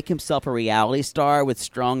to make himself a reality star with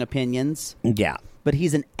strong opinions. Yeah. But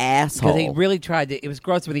he's an asshole. Because he really tried to... It was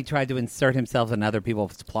gross when he tried to insert himself in other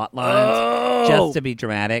people's plot lines just to be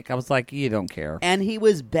dramatic. I was like, you don't care. And he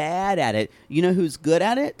was bad at it. You know who's good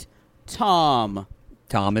at it? Tom.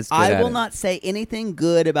 Tom is good at it. I will not say anything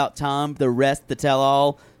good about Tom the rest of the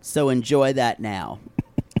tell-all, so enjoy that now.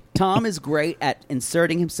 Tom is great at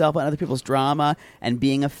inserting himself in other people's drama and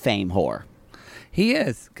being a fame whore. He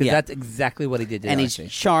is, because that's exactly what he did to And Darcy.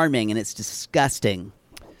 he's charming, and it's disgusting.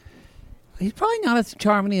 He's probably not as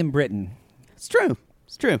charming in Britain. It's true.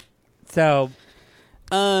 It's true. So,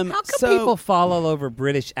 how come so- people fall all over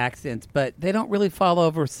British accents, but they don't really fall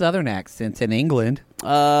over Southern accents in England?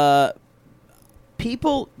 Men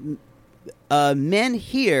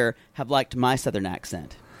here have liked my Southern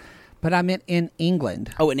accent. But I meant in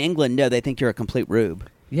England. Oh, in England, no, they think you're a complete rube.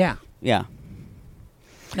 Yeah. Yeah.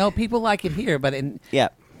 No, people like it here, but Yeah.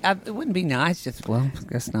 It wouldn't be nice. Just, well,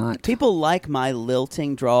 I guess not. People like my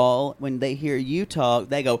lilting drawl. When they hear you talk,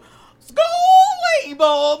 they go, "Schoolie,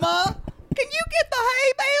 Mama! Can you get the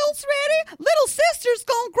hay bales ready? Little sister's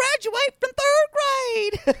gonna graduate from 3rd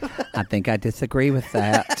grade." I think I disagree with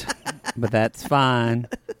that, but that's fine.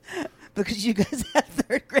 Because you guys have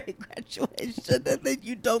 3rd grade graduation, and then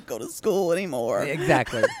you don't go to school anymore.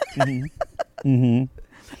 Exactly. Mm-hmm.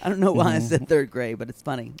 I don't know why I said 3rd grade, but it's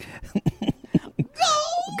funny.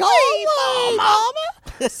 Go,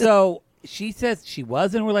 Mama! So she says she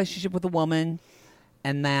was in a relationship with a woman,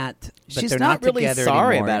 and that but she's they're not really together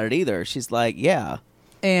sorry anymore. about it either. She's like, yeah.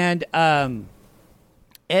 And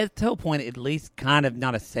Ed's whole point, at least kind of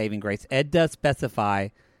not a saving grace. Ed does specify,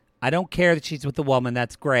 I don't care that she's with a woman.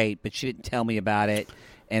 That's great, but she didn't tell me about it.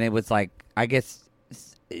 And it was like, I guess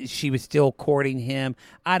she was still courting him.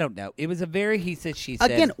 I don't know. It was a very he said, she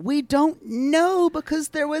said. Again, we don't know because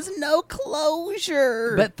there was no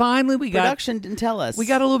closure. But finally Production didn't tell us. We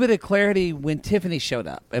got a little bit of clarity when Tiffany showed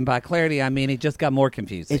up. And by clarity, I mean it just got more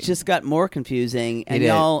confusing. It just got more confusing. And It did.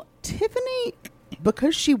 y'all, Tiffany,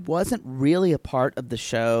 because she wasn't really a part of the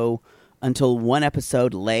show until one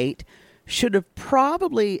episode late, should have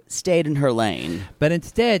probably stayed in her lane. But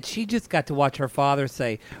instead, she just got to watch her father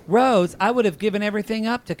say, Rose, I would have given everything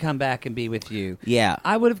up to come back and be with you. Yeah.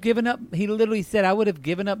 I would have given up. He literally said, I would have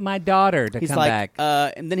given up my daughter to He's come like,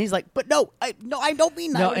 back. and then he's like, but no, I don't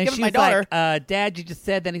mean that. No, I would and give she my was daughter. like, Dad, you just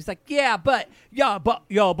said that. And he's like, yeah, but, no.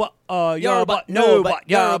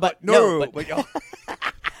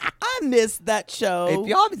 I missed that show. If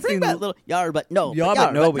y'all haven't Bring seen back little yar, but no, Yar, but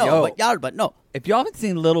but no, but yo. yar, but no. If y'all haven't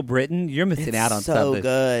seen Little Britain, you're missing It's out on so something.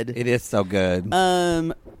 good. It is so good.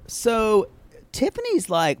 So Tiffany's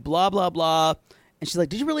like, blah, blah, blah. And she's like,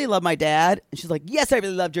 did you really love my dad? And she's like, yes, I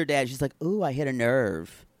really loved your dad. She's like, ooh, I hit a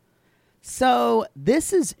nerve. So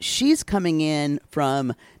she's coming in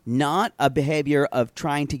from not a behavior of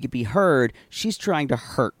trying to be heard. She's trying to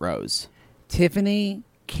hurt Rose. Tiffany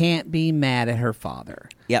can't be mad at her father.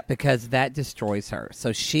 Yep. Because that destroys her.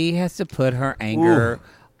 So she has to put her anger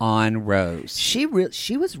on Rose. She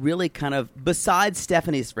was really kind of, besides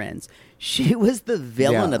Stephanie's friends, she was the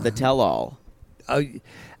villain of the tell-all.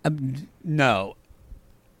 No.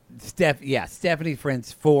 Stephanie's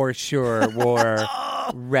friends for sure were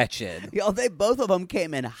wretched. Yo, both of them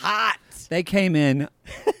came in hot. They came in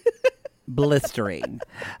blistering.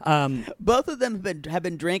 Both of them have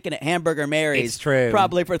been drinking at Hamburger Mary's. It's true.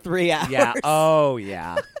 Probably for 3 hours. Yeah. Oh,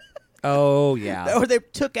 yeah. Oh, yeah. Or they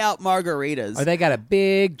took out margaritas. Or they got a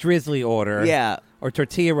big drizzly order. Yeah. Or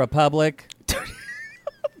Tortilla Republic.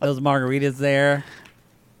 Those margaritas there.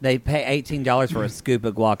 They pay $18 for a scoop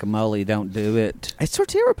of guacamole. Don't do it. Is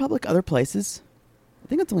Tortilla Republic other places? I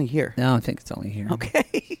think it's only here. No, I think it's only here.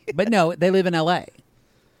 Okay. But no, they live in L.A.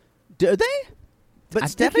 Do they? But I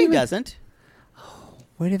Stephanie think doesn't.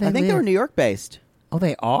 Where do they I think live? they were New York based. Oh,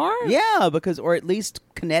 they are? Yeah, or at least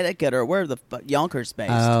Connecticut or where the Yonkers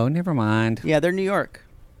based. Oh, never mind. Yeah, they're New York.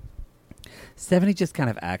 Stephanie just kind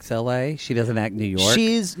of acts L.A. She doesn't act New York.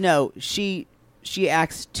 She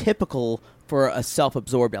acts typical for a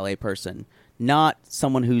self-absorbed LA person, not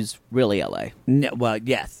someone who's really LA. No, well,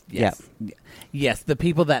 yes. Yes, the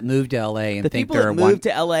people that moved to L.A. and The think people they're that moved to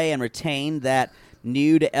LA and retain that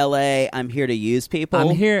new to LA, I'm here to use people.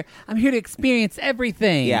 I'm here to experience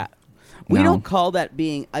everything. Yeah. We No. don't call that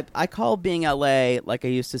being, I call being LA, like I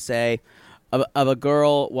used to say, of a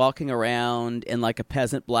girl walking around in like a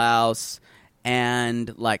peasant blouse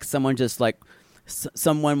and like someone just like,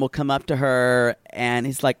 someone will come up to her and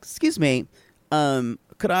he's like, excuse me,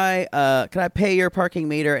 could I pay your parking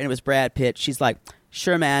meter? And it was Brad Pitt. She's like,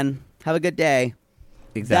 sure, man. Have a good day.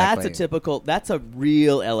 Exactly. That's a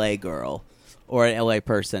real LA girl or an LA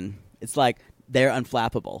person. It's like they're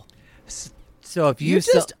unflappable. So if You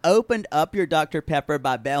just opened up your Dr. Pepper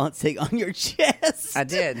by balancing on your chest. I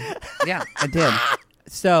did. Yeah, I did.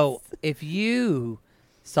 So if you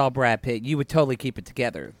saw Brad Pitt, you would totally keep it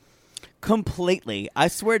together. Completely. I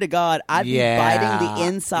swear to God, I'd be biting the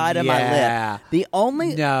inside of my lip. The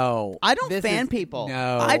only... No. I don't This fan is- people.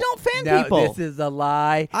 No. I don't fan No, people. This is a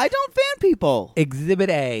lie. I don't fan people.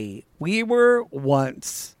 Exhibit A. We were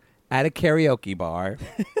once at a karaoke bar.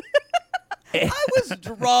 I was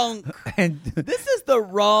drunk. And This is the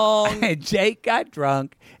wrong... and Jake got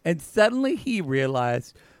drunk, and suddenly he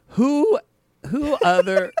realized who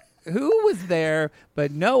was there,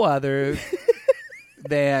 but no other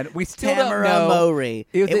than we still Tamara don't know. Mowry.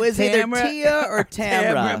 It was either Tamara- Tia or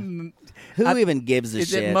Tamara. Who even gives a Is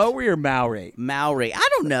shit? it Mowry or Mowry? Mowry. I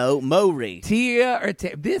don't know. Mowry. Tia or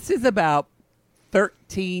This is about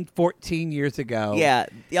 13, 14 years ago. Yeah.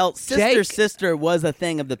 Sister Jake- Sister was a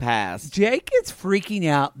thing of the past. Jake is freaking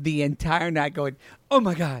out the entire night going, oh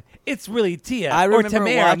my God, it's really Tia I or remember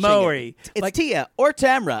Tamara watching Mowry. It's Like, Tia or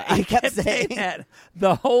Tamara. I he kept saying. that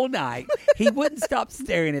the whole night. He wouldn't stop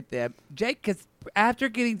staring at them. Jake, because after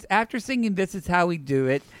singing "This Is How We Do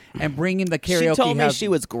It" and bringing the karaoke, She told me house, she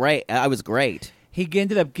was great. I was great. he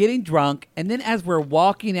ended up getting drunk, and then as we're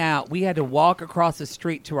walking out, we had to walk across the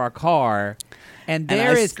street to our car, and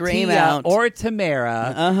there I is scream Tia out. or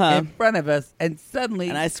Tamara in front of us, and suddenly,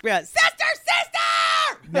 And I screamed out, Sister,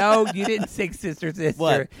 Sister! no, you didn't sing "Sister, Sister."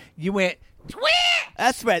 What? You went Twitch.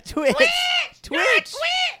 That's right. Twitch.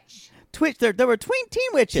 Twitch. There were Teen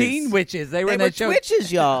Witches. Teen Witches. They were They in were that show.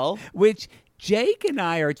 Twitches, y'all. Which Jake and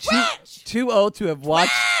I are too old to have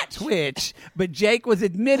watched Twitch, but Jake was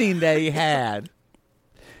admitting that he had.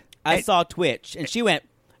 I saw Twitch, and she went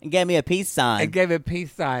and gave me a peace sign. And gave a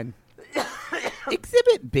peace sign.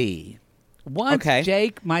 Exhibit B. Once Okay.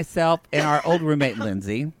 Jake, myself, and our old roommate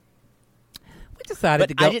Lindsay, we decided but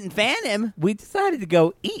to go. I didn't fan him. We decided to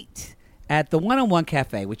go eat at the 101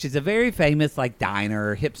 Cafe, which is a very famous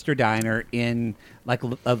hipster diner in like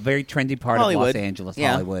a very trendy part Hollywood. of Los Angeles,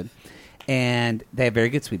 Yeah. Hollywood. And they have very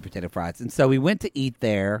good sweet potato fries. And so we went to eat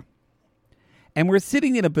there. And we're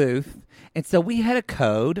sitting in a booth. And so we had a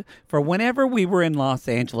code for whenever we were in Los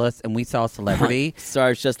Angeles and we saw a celebrity.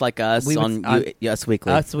 Stars Just Like Us on Us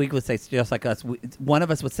Weekly. Us Weekly would say Just Like Us. One of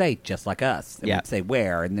us would say Just Like Us. And we'd say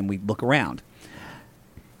where, and then we'd look around.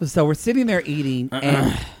 So we're sitting there eating,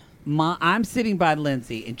 and I'm sitting by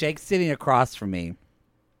Lindsay, and Jake's sitting across from me.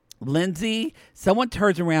 Lindsay, someone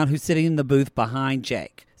turns around who's sitting in the booth behind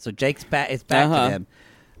Jake. So Jake's back to him.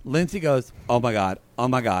 Lindsay goes, oh my God,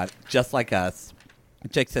 Just Like Us.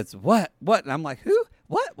 Jake says, what? And I'm like, who?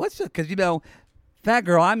 What? What's just, because, fat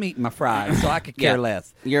girl, I'm eating my fries, so I could care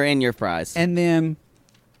less. You're in your fries. And then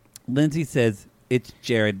Lindsay says, it's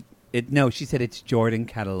Jared. She said it's Jordan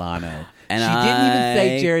Catalano. And she didn't even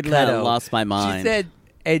say Jared Leto. Lost my mind. She said,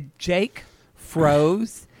 and Jake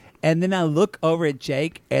froze. And then I look over at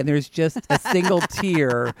Jake, and there's just a single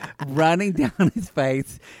tear running down his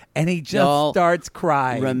face, and he just starts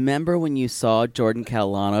crying. Remember when you saw Jordan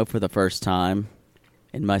Catalano for the first time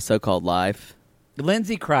in my so-called life?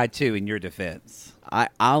 Lindsay cried, too, in your defense.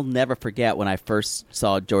 I'll never forget when I first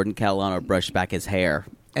saw Jordan Catalano brush back his hair.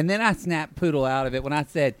 And then I snapped Poodle out of it when I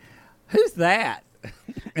said, who's that?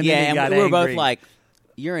 And we were both like,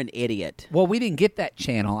 you're an idiot. Well, we didn't get that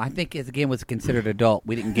channel. I think it, again, was considered adult.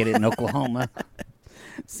 We didn't get it in Oklahoma.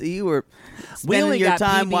 So you were spending your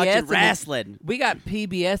time watching wrestling. We got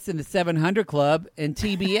PBS in the 700 Club and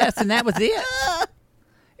TBS, and that was it.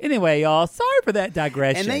 Anyway, y'all, sorry for that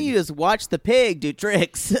digression. And then you just watch the pig do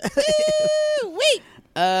tricks.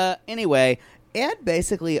 Anyway, Ed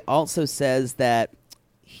basically also says that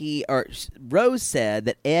Rose said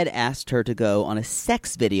that Ed asked her to go on a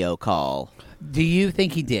sex video call. Do you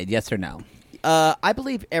think he did, yes or no? I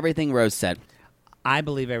believe everything Rose said. I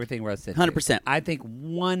believe everything Rose said. 100%. I think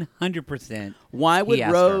 100%. Why would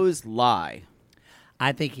Rose lie?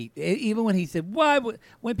 I think even when he said,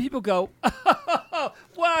 when people go,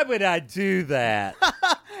 why would I do that?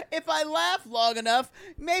 If I laugh long enough,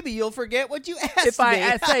 maybe you'll forget what you asked me. If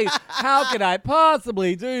I say, how could I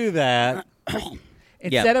possibly do that?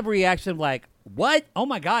 Instead of reaction like, what? Oh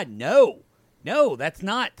my God, no. No, that's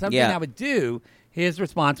not something I would do. His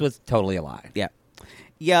response was totally a lie. Yeah.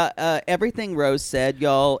 Yeah, everything Rose said,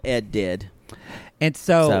 y'all, Ed did. And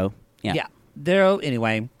so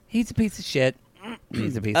anyway, he's a piece of shit.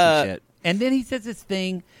 He's a piece of shit. And then he says this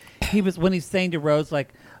thing, when he's saying to Rose,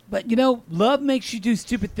 like, but, love makes you do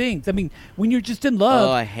stupid things. I mean, when you're just in love.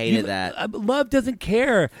 Oh, I hated that. Love doesn't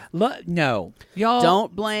care. No. Y'all.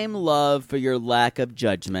 Don't blame love for your lack of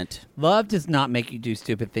judgment. Love does not make you do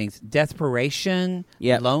stupid things. Desperation,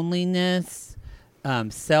 loneliness,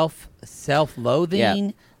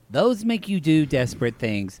 self-loathing, those make you do desperate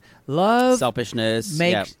things. Love. Selfishness.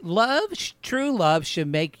 True love should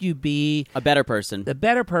make you be. A better person. The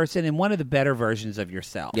better person and one of the better versions of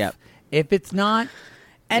yourself. Yeah. If it's not...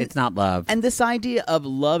 it's not love. And this idea of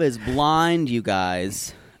love is blind, you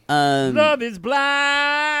guys. Love is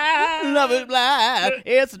blind. Love is blind.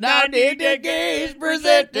 It's 90 degrees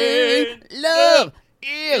presenting. Love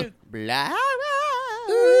is blind.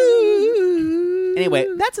 Anyway,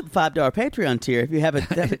 that's a $5 Patreon tier if you haven't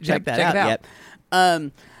checked that out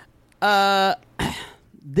yet.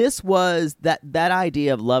 This was that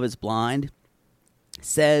idea of love is blind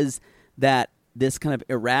says that this kind of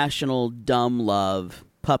irrational, dumb love,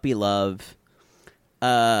 puppy love, in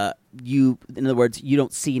other words, you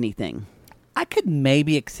don't see anything. I could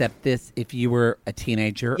maybe accept this if you were a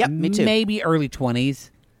teenager. Yep, me too. Maybe early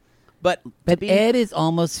 20s. But Ed is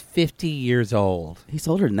almost 50 years old. He's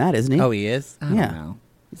older than that, isn't he? Oh, he is? I don't know.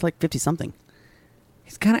 He's like 50-something.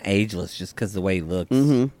 He's kind of ageless just because of the way he looks.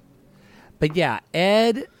 Mm-hmm. But yeah,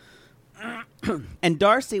 Ed... And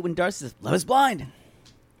Darcy, when Darcy says, love is blind.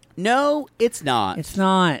 No, it's not. It's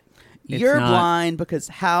not. You're blind because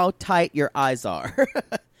how tight your eyes are.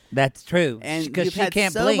 That's true. And because you've she had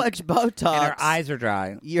can't so blink, much Botox. and her eyes are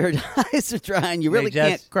dry. Your eyes are dry, and you really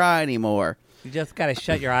can't cry anymore. You just got to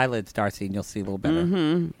shut your eyelids, Darcy, and you'll see a little better.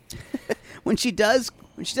 Mm-hmm. when she does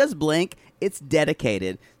blink, it's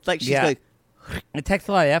dedicated. It's like she's like... It takes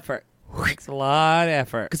a lot of effort. Takes a lot of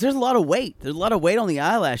effort. Because there's a lot of weight. There's a lot of weight on the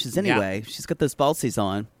eyelashes anyway. Yeah. She's got those falsies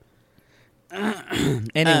on.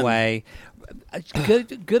 Anyway,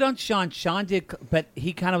 good on Sean. Sean did, but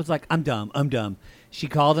he kind of was like, I'm dumb. She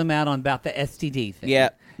called him out on about the STD thing. Yeah,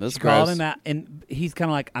 that's gross. Called him out, and he's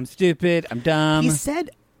kind of like, I'm stupid, I'm dumb. He said,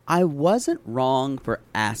 I wasn't wrong for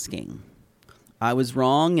asking. I was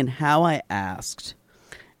wrong in how I asked.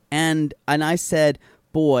 And I said,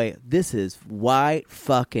 boy, this is white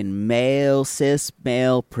fucking male, cis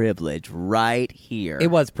male privilege right here.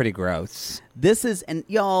 It was pretty gross. This is, and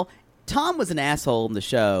y'all, Tom was an asshole in the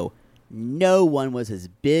show no one was as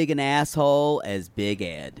big an asshole as Big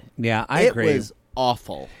Ed. Yeah, I agree. It was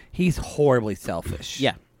awful. He's horribly selfish.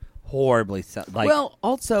 Yeah. Horribly selfish. Well,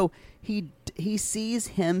 also, he sees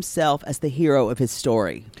himself as the hero of his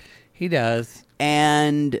story. He does.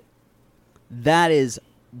 And that is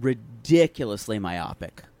ridiculously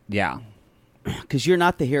myopic. Yeah. Because you're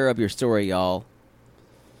not the hero of your story, y'all.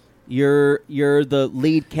 You're the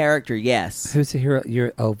lead character, yes. Who's the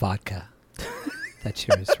hero? Vodka. That's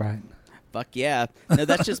yours, right? Fuck yeah. No,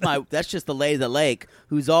 that's just the lady of the lake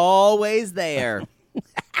who's always there.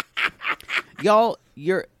 Y'all,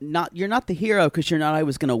 you're not the hero because you're not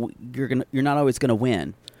always gonna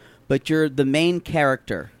win. But you're the main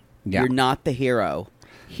character. Yeah. You're not the hero.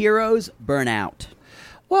 Heroes burn out.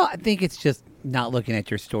 Well, I think it's just not looking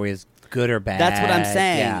at your story as good or bad. That's what I'm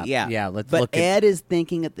saying. Yeah. But Ed is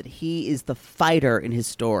thinking that he is the fighter in his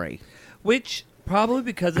story. Which, probably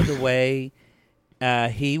because of the way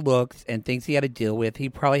he looks and things he had to deal with, he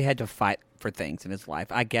probably had to fight for things in his life.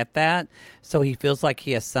 I get that. So he feels like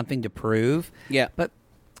he has something to prove. Yeah. But,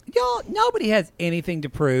 y'all, nobody has anything to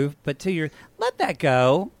prove. But let that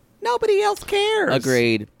go. Nobody else cares.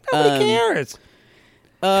 Agreed. Nobody cares.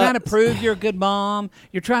 Trying to prove you're a good mom.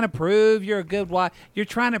 You're trying to prove you're a good wife. You're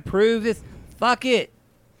trying to prove this. Fuck it.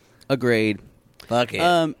 Agreed. Fuck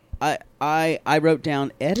it. I wrote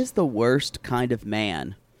down, Ed is the worst kind of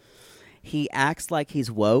man. He acts like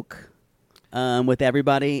he's woke with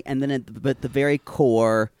everybody, and then at the very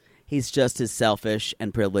core, he's just as selfish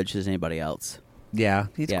and privileged as anybody else. Yeah,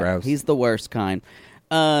 he's gross. He's the worst kind.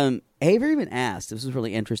 Avery even asked, this was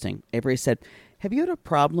really interesting. Avery said, have you had a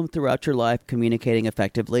problem throughout your life communicating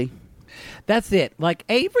effectively? That's it. Like,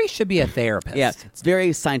 Avery should be a therapist. Yeah, it's very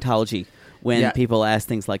Scientology when people ask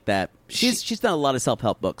things like that. She's done a lot of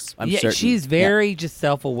self-help books, I'm certain. She's very just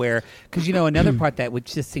self-aware. Because, another part that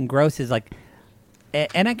which just engrosses, like,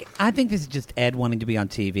 and I think this is just Ed wanting to be on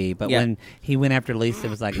TV, but when he went after Lisa, it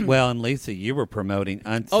was like, well, and Lisa, you were promoting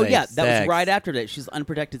unsafe sex. Oh, yeah, that sex. was right after that. She's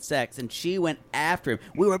unprotected sex, and she went after him.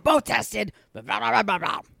 We were both tested. Blah, blah, blah, blah,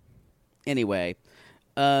 blah. Anyway,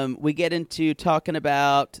 we get into talking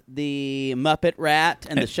about the Muppet rat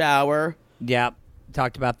and the shower. Yep,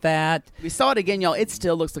 talked about that. We saw it again, y'all. It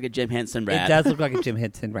still looks like a Jim Henson rat. It does look like a Jim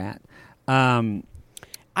Henson rat. I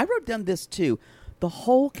wrote down this, too. The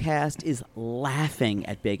whole cast is laughing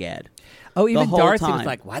at Big Ed. Oh, even Darcy time. was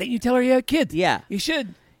like, why didn't you tell her you had kids? Yeah. You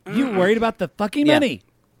should. You were worried about the fucking money.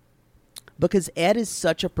 Because Ed is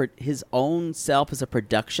such his own self as a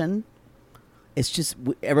production. It's just,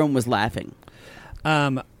 everyone was laughing.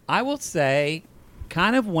 I will say,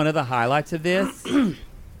 kind of one of the highlights of this,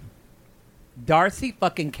 Darcy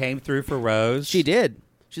fucking came through for Rose. She did.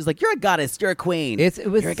 She's like, you're a goddess, you're a queen. It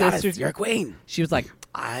was you're a goddess, you're a queen. She was like,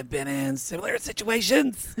 I've been in similar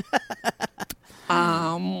situations.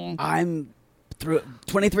 I'm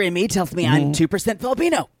 23andMe tells me I'm 2%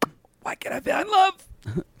 Filipino. Why can't I be in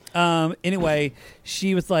love? Anyway,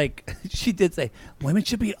 she was like, she did say, women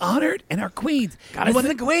should be honored and are queens. Goddesses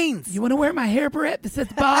and queens. You want to wear my hair barrette that says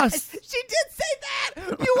boss? She did say that.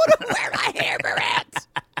 You want to wear my hair barrette?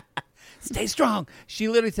 Stay strong. She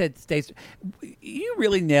literally said, stay strong. You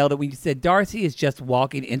really nailed it when you said Darcy is just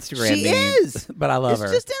walking Instagram. She is. But I love her.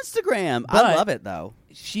 It's just Instagram. But I love it, though.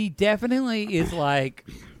 She definitely is like,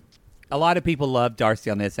 a lot of people love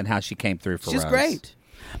Darcy on this and how she came through for She's Rose. great.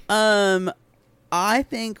 I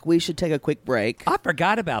think we should take a quick break. I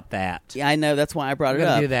forgot about that. Yeah, I know. That's why I brought We're it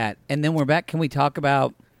going up. to do that. And then we're back. Can we talk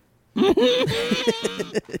about...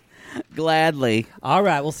 Gladly. All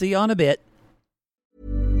right. We'll see you on a bit.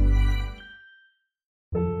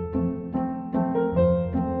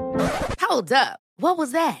 Hold up. What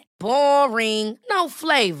was that? Boring. No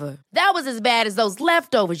flavor. That was as bad as those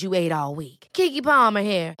leftovers you ate all week. Keke Palmer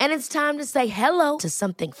here. And it's time to say hello to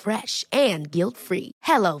something fresh and guilt-free.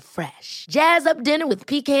 Hello Fresh. Jazz up dinner with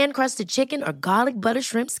pecan-crusted chicken or garlic butter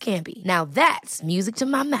shrimp scampi. Now that's music to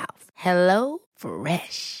my mouth. Hello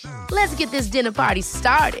Fresh. Let's get this dinner party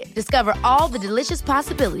started. Discover all the delicious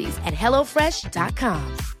possibilities at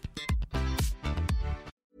HelloFresh.com.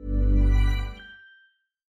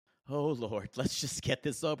 Oh, Lord, let's just get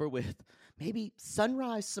this over with. Maybe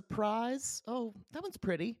sunrise surprise? Oh, that one's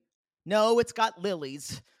pretty. No, it's got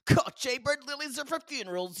lilies. God, Jaybird lilies are for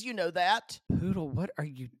funerals. You know that. Poodle, what are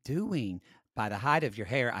you doing? By the height of your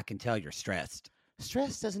hair, I can tell you're stressed.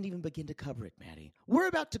 Stress doesn't even begin to cover it, Maddie. We're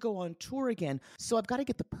about to go on tour again, so I've got to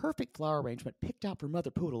get the perfect flower arrangement picked out for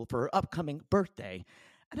Mother Poodle for her upcoming birthday.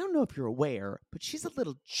 I don't know if you're aware, but she's a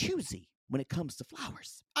little choosy when it comes to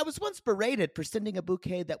flowers. I was once berated for sending a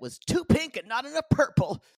bouquet that was too pink and not enough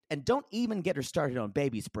purple. And don't even get her started on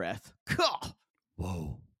baby's breath. God.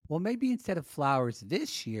 Whoa. Well, maybe instead of flowers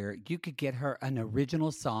this year, you could get her an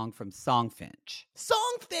original song from Songfinch.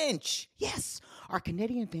 Songfinch! Yes! Our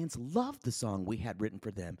Canadian fans loved the song we had written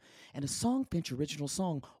for them. And a Songfinch original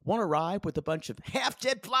song won't arrive with a bunch of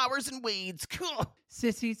half-dead flowers and weeds.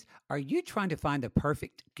 Sissies, are you trying to find the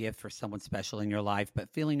perfect gift for someone special in your life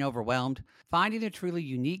but feeling overwhelmed? Finding a truly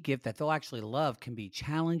unique gift that they'll actually love can be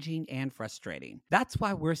challenging and frustrating. That's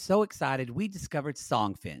why we're so excited we discovered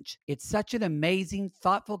Songfinch. It's such an amazing,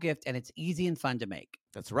 thoughtful gift, and it's easy and fun to make.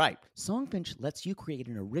 That's right. Songfinch lets you create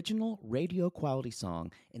an original radio-quality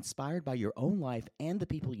song inspired by your own life and the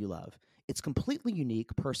people you love. It's completely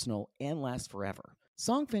unique, personal, and lasts forever.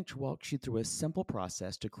 Songfinch walks you through a simple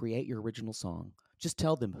process to create your original song. Just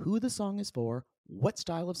tell them who the song is for, what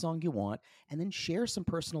style of song you want, and then share some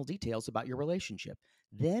personal details about your relationship.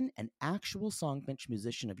 Then an actual Songfinch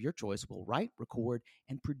musician of your choice will write, record,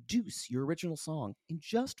 and produce your original song in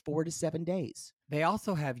just 4 to 7 days. They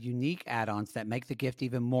also have unique add-ons that make the gift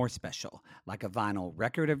even more special, like a vinyl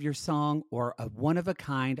record of your song or a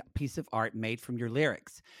one-of-a-kind piece of art made from your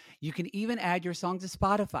lyrics. You can even add your song to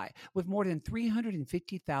Spotify. With more than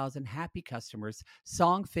 350,000 happy customers,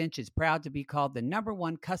 Songfinch is proud to be called the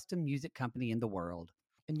 #1 custom music company in the world.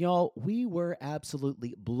 And y'all, we were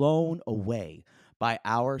absolutely blown away by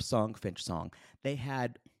our Songfinch song. They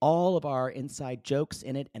had all of our inside jokes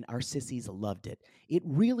in it, and our sissies loved it. It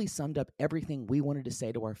really summed up everything we wanted to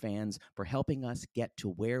say to our fans for helping us get to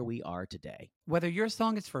where we are today. Whether your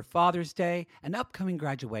song is for Father's Day, an upcoming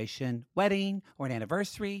graduation, wedding, or an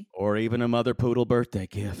anniversary, or even a mother poodle birthday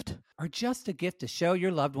gift, or just a gift to show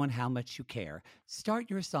your loved one how much you care, start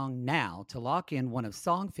your song now to lock in one of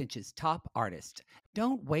Songfinch's top artists.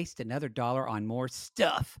 Don't waste another dollar on more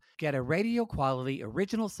stuff. Get a radio-quality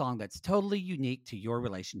original song that's totally unique to your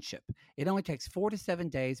relationship. It only takes 4 to 7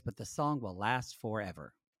 days, but the song will last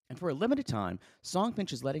forever. And for a limited time,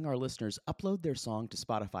 Songfinch is letting our listeners upload their song to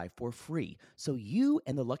Spotify for free, so you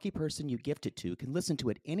and the lucky person you gift it to can listen to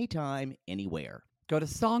it anytime, anywhere. Go to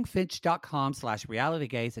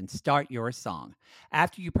songfinch.com/realitygaze and start your song.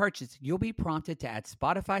 After you purchase, you'll be prompted to add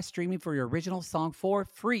Spotify streaming for your original song for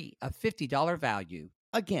free, a $50 value.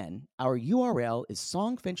 Again, our URL is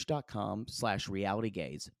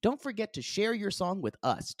songfinch.com/realitygaze. Don't forget to share your song with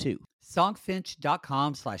us, too.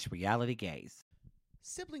 Songfinch.com/realitygaze.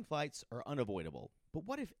 Sibling fights are unavoidable, but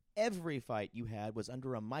what if every fight you had was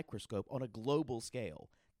under a microscope on a global scale?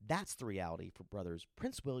 That's the reality for brothers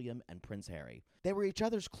Prince William and Prince Harry. They were each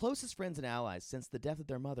other's closest friends and allies since the death of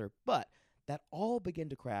their mother, but that all began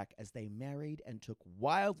to crack as they married and took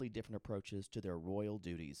wildly different approaches to their royal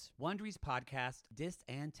duties. Wondery's podcast, Dis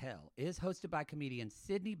and Tell, is hosted by comedians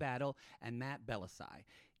Sydney Battle and Matt Belisai.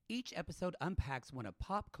 Each episode unpacks one of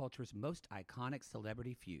pop culture's most iconic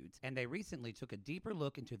celebrity feuds, and they recently took a deeper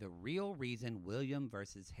look into the real reason William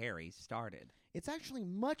versus Harry started. It's actually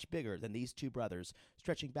much bigger than these two brothers,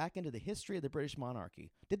 stretching back into the history of the British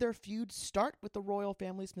monarchy. Did their feud start with the royal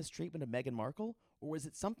family's mistreatment of Meghan Markle, or was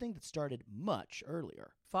it something that started much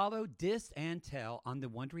earlier? Follow Dis and Tell on the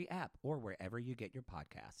Wondery app or wherever you get your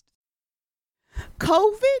podcasts.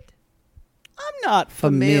 COVID? I'm not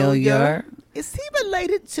familiar. Is he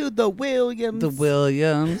related to the Williams? The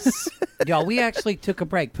Williams. Y'all, we actually took a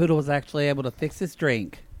break. Poodle was actually able to fix his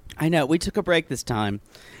drink. I know. We took a break this time.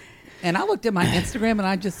 And I looked at my Instagram and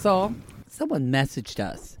I just saw someone messaged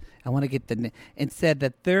us. I want to get and said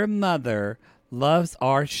that their mother loves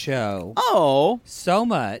our show. Oh. So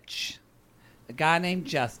much. A guy named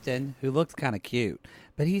Justin, who looks kind of cute.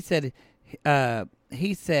 But he said,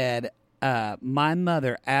 my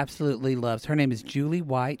mother absolutely loves, her name is Julie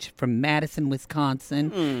White from Madison,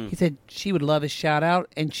 Wisconsin. He said she would love a shout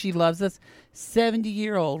out, and she loves us.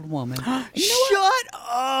 70-year-old woman. Shut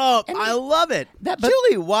up! I love it.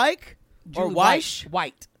 Julie White? Or Weish?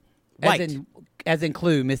 White. White. As in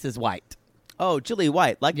Clue, Mrs. White. Oh, Julie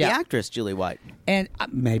White, like the actress Julie White. And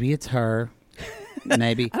maybe it's her.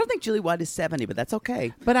 Maybe. I don't think Julie White is 70, but that's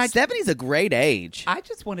okay. But 70 is a great age. I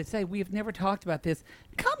just want to say, we have never talked about this.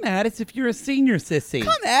 Come at us if you're a senior sissy.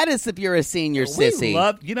 Come at us if you're a senior sissy. We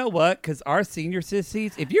love, you know what? Because our senior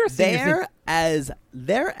sissies, if you're a senior sissy,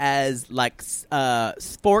 they're as like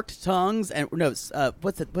forked tongues and what's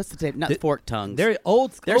the tape? Not forked tongues. They're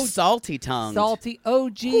old. They're salty tongues. Salty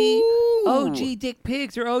OG. Ooh. OG dick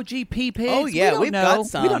pigs or OG pee pigs. Oh yeah, we've got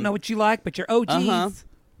some. We don't know what you like, but you're OGs.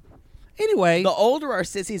 Anyway, the older our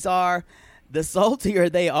sissies are, the saltier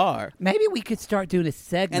they are. Maybe we could start doing a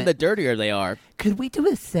segment. And the dirtier they are. Could we do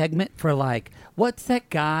a segment for what's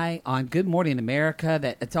that guy on Good Morning America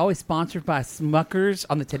that it's always sponsored by Smuckers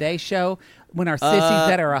on the Today Show when our sissies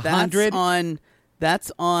that are 100?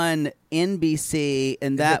 That's on NBC,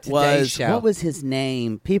 and that Today was Show. what was his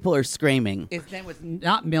name? People are screaming. His name was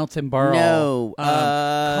not Milton Berle. No,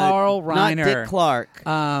 Carl Reiner. not Dick Clark.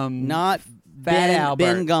 Not Fat Albert.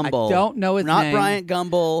 Ben Gumble. I don't know his not name. Not Bryant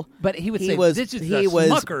Gumble. But he would say, was, this is he the was,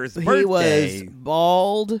 Smucker's He birthday. was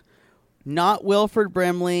bald. Not Wilford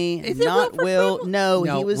Brimley. Is it not Wilford Will. Brimley? No,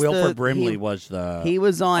 No, he was Wilford the, Brimley he, was the. He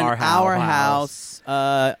was on Our House.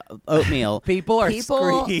 Oatmeal. People are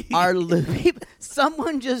screaming.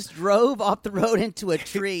 Someone just drove off the road into a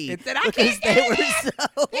tree It said, "I because can't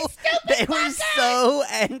they were so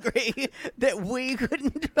angry that we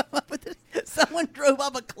couldn't come up with it. Someone drove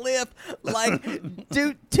off a cliff like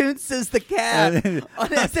Toots is the cat on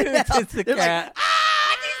SNL. Toots is the They're cat.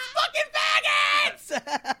 Like, these fucking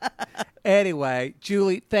faggots! Anyway,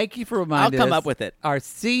 Julie, thank you for reminding us. I'll come up with it. Our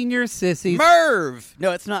senior sissies. Merv.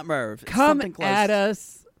 No, it's not Merv. It's Come something close. at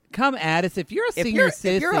us. Come at us. If you're a senior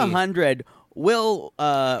sissy. If you're 100, we'll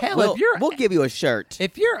we'll give you a shirt.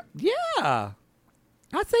 If you're, yeah.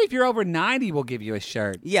 I'd say if you're over 90, we'll give you a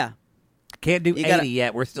shirt. Yeah. Can't do You 80 gotta-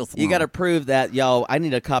 yet. We're still small. You got to prove that, y'all. I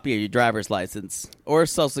need a copy of your driver's license or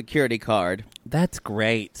Social Security card. That's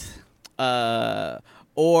great.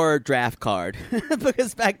 Or draft card,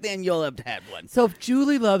 because back then you'll have had one. So if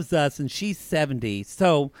Julie loves us and she's 70,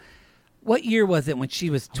 so what year was it when she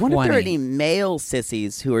was 20? I wonder if there are any male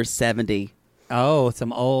sissies who are 70. Oh,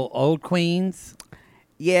 some old queens?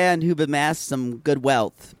 Yeah, and who've amassed some good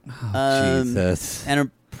wealth. Jesus. And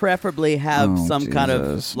are preferably have Oh, some kind of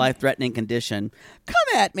Jesus. life-threatening condition.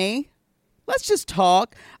 Come at me. Let's just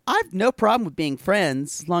talk. I've no problem with being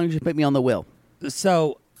friends as long as you put me on the wheel.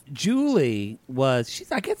 So Julie I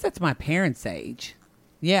guess that's my parents' age.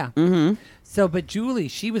 Yeah. Mm-hmm. So, but Julie,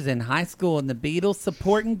 she was in high school and the Beatles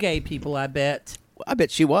supporting gay people, I bet. I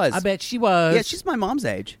bet she was. I bet she was. Yeah, she's my mom's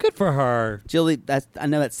age. Good for her. Julie, I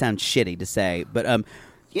know that sounds shitty to say, but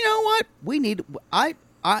you know what? We need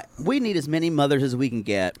we need as many mothers as we can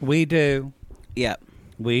get. We do. Yeah.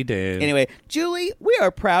 We do. Anyway, Julie, we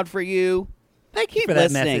are proud for you. Thank you Keep for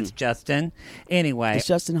that listening. message, Justin. Anyway. Is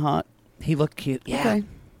Justin hot? He looked cute. Yeah. Okay.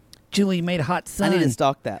 Julie made a hot sun. I need to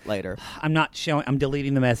stalk that later. I'm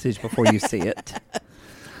deleting the message before you see it.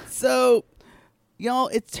 So, y'all,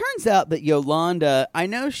 it turns out that Yolanda, I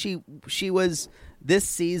know she was this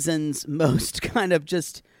season's most kind of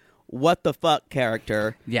just what the fuck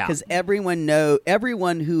character. Yeah. Because everyone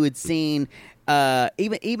who had seen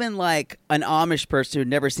even like an Amish person who'd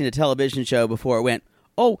never seen a television show before went,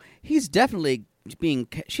 "Oh, she's definitely being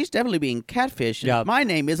catfished. Yeah. My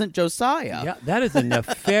name isn't Josiah." Yeah, that is a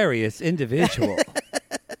nefarious individual.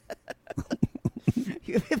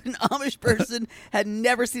 If an Amish person had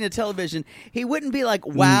never seen a television, he wouldn't be like,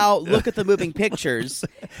 "Wow, look at the moving pictures."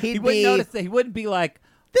 He wouldn't notice that. He wouldn't be like,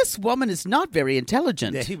 "This woman is not very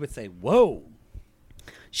intelligent." yeah, he would say, whoa.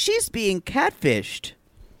 She's being catfished.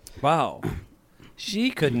 Wow. She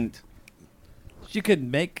couldn't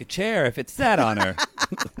make a chair if it sat on her.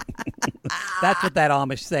 That's what that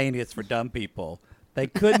Amish saying is for dumb people. They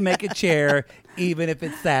couldn't make a chair even if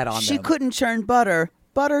it sat on She them. couldn't churn butter.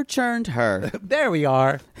 Butter churned her. There we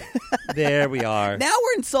are. There we are. Now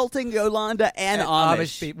we're insulting Yolanda and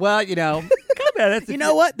Amish. people. Well, come on. That's You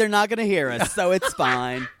know what? They're not going to hear us, so it's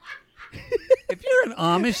fine. If you're an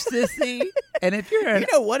Amish sissy, and if you're You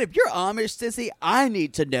know what? If you're Amish, sissy, I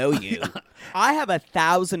need to know you. I have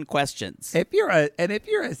 1,000 questions. If you're a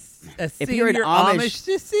you're an senior Amish-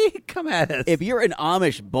 sissy, come at us. If you're an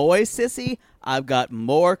Amish boy, sissy, I've got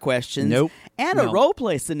more questions. Nope. And No. a role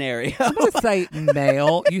play scenario. I'm going to say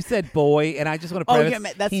male. You said boy, and I just want to Oh, preface,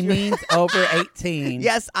 yeah, that's he true. means over 18.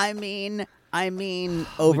 Yes, I mean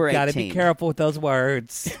over 18. Got to be careful with those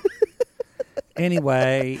words.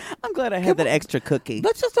 Anyway, I'm glad I had that extra cookie.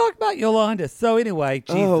 let's just talk about Yolanda. So anyway,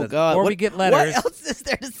 Jesus, Oh, God. before we What- get letters, What else is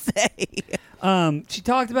there to say? she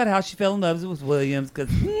talked about how she fell in love with Williams because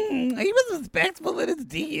he was respectful in his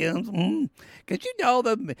DMs. Because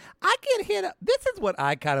I get hit up. This is what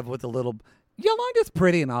I kind of was a little. Yolanda's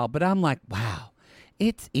pretty and all, but I'm like, wow,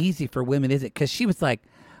 it's easy for women, is it? Because she was like,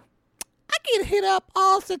 I get hit up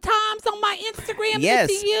all the times on my Instagram. Yes,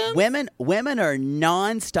 DMs. women are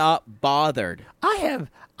nonstop bothered. I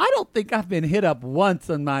don't think I've been hit up once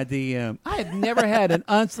on my DM. I have never had an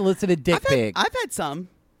unsolicited dick pic. I've had some.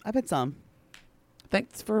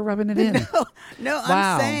 Thanks for rubbing it in. No,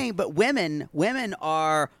 Wow. I'm saying, but women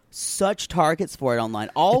are such targets for it online.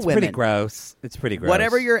 All It's women. pretty gross. It's pretty gross.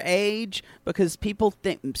 Whatever your age, because people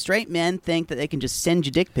think, straight men think that they can just send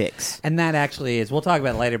you dick pics. And that actually is, we'll talk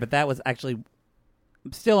about it later, but that was actually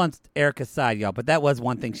still on Erica's side, y'all, but that was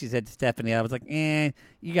one thing she said to Stephanie. I was like, you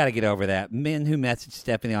got to get over that. Men who message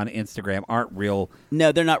Stephanie on Instagram aren't real.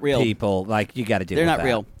 No, they're not real people. Like, you got to deal with that. They're not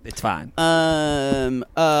real. It's fine.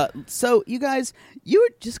 So you guys, you were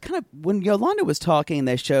just kind of, when Yolanda was talking,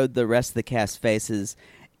 they showed the rest of the cast faces.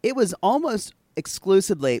 It was almost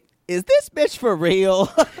exclusively, is this bitch for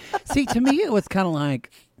real? See, to me, it was kind of like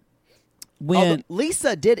when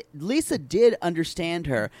Lisa did understand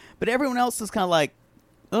her, but everyone else was kind of like,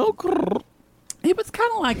 oh. It was kind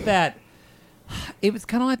of like that. It was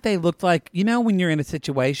kind of like they looked like, you know, when you're in a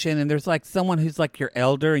situation and there's like someone who's like your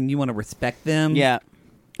elder and you want to respect them. Yeah,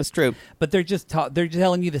 that's true. But they're just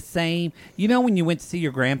telling you the same. You know, when you went to see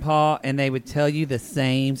your grandpa and they would tell you the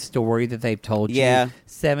same story that they've told you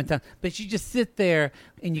 7 times, but you just sit there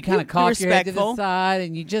and you kind of cock your head to the side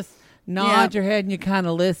and you just nod your head and you kind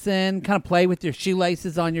of listen, kind of play with your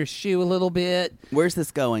shoelaces on your shoe a little bit. Where's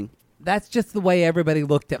this going? That's just the way everybody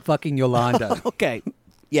looked at fucking Yolanda. Okay.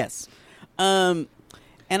 Yes. And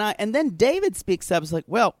then David speaks up. It's like,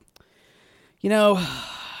 well, you know,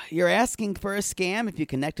 you're asking for a scam if you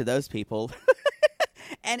connect to those people.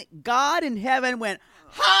 And God in heaven went,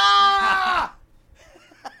 ha!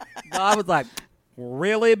 God was like,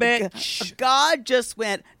 really, bitch? God just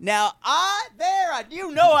went, now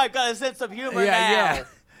you know I've got a sense of humor now. Yeah.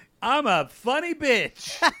 I'm a funny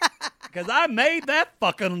bitch. Because I made that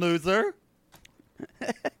fucking loser.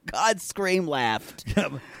 God scream laughed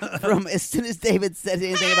from as soon as David said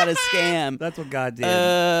anything about a scam. That's what God did.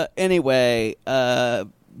 Anyway,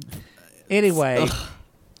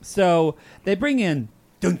 so they bring in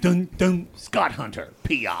Scott Hunter,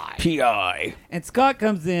 P.I. And Scott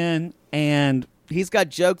comes in and he's got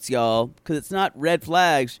jokes, y'all, because it's not red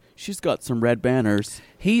flags. She's got some red banners.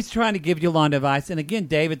 He's trying to give Yolanda advice. And again,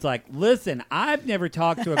 David's like, listen, I've never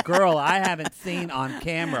talked to a girl I haven't seen on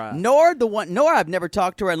camera. Nor I've never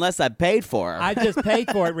talked to her unless I paid for her. I just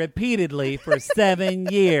paid for it repeatedly for 7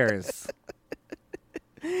 years.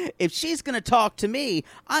 If she's going to talk to me,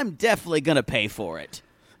 I'm definitely going to pay for it.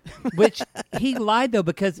 Which he lied, though,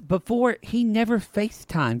 because before he never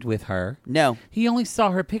FaceTimed with her. No. He only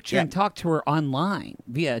saw her picture and talked to her online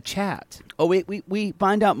via chat. Oh, we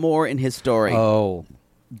find out more in his story. Oh,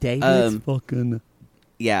 David's fucking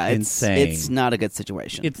insane. It's not a good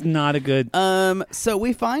situation. It's not a good... So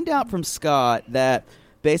we find out from Scott that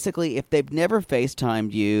basically if they've never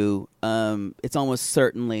FaceTimed you, it's almost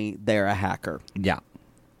certainly they're a hacker. Yeah.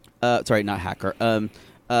 Sorry, not hacker.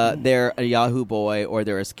 They're a Yahoo boy or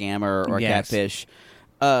they're a scammer or a catfish.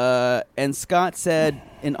 And Scott said,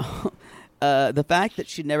 the fact that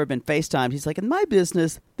she'd never been FaceTimed, he's like, in my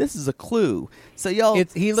business, this is a clue. So, y'all,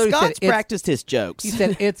 Scott's practiced his jokes. He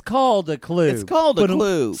said, it's called a clue. It's called a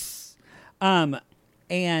clue. And,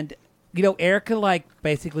 you know, Erica,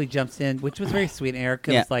 basically jumps in, which was very sweet. And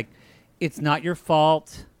Erica was like, it's not your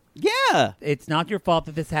fault. Yeah. It's not your fault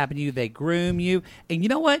that this happened to you. They groom you. And you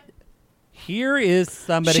know what? Here is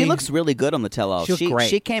somebody. She looks really good on the tell-all. She looks great.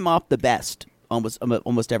 She came off the best,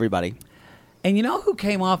 almost everybody. And you know who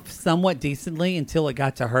came off somewhat decently until it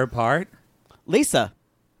got to her part? Lisa.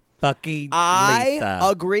 Fucking Lisa. I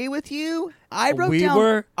agree with you. I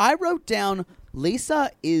wrote down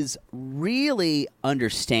Lisa is really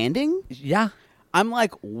understanding. Yeah. I'm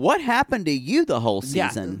like, what happened to you the whole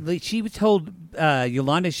season? Yeah. She told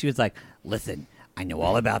Yolanda, she was like, listen, I know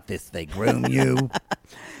all about this. They groom you.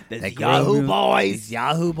 These Yahoo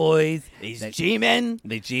boys. These G-men.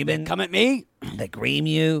 The G-men. They come at me. They cream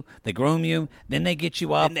you. They groom you. Then they get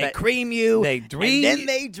you off. And they cream you. They dream. And then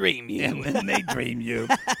they dream you. And then they dream you.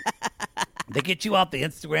 They get you off the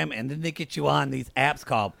Instagram, and then they get you on these apps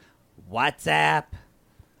called WhatsApp,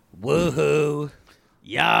 Woohoo,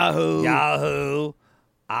 Yahoo,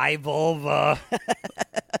 iVulva,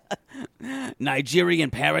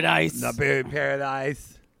 Nigerian Paradise.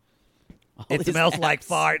 It smells like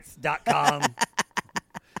farts.com.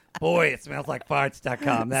 Boy, it smells like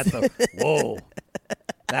farts.com. Whoa.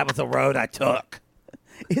 That was a road I took.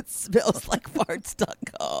 It smells like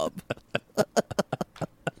farts.com.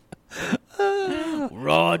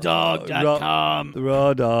 Rawdog.com.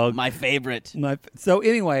 Raw dog. My favorite. So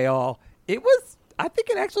anyway, I think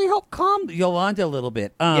it actually helped calm Yolanda a little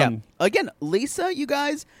bit. Again, Lisa, you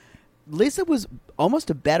guys, Lisa was almost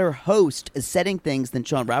a better host at setting things than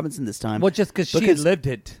Sean Robinson this time. Well, just because she had lived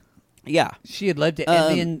it. Yeah. She had lived it.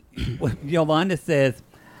 And then Yolanda says,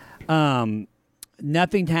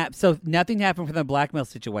 nothing happened from the blackmail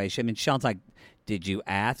situation. And Sean's like, did you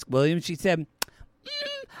ask Williams? She said,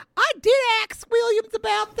 I did ask Williams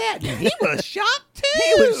about that. He was shocked,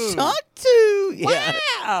 too. Yeah.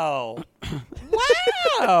 Wow.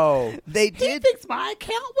 Wow. He thinks my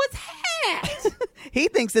account was that? He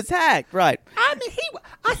thinks it's hacked, right? I mean,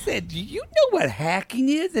 I said, do you know what hacking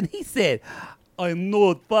is? And he said, I'm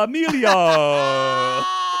not familiar.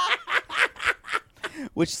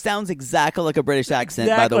 Which sounds exactly like a British accent,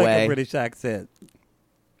 Exactly by the like way. a British accent.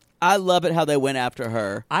 I love it how they went after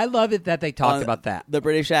her. I love it that they talked about that. The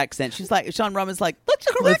British accent. She's like, Sean Roman's like,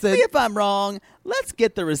 correct me if I'm wrong. Let's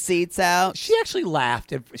get the receipts out. She actually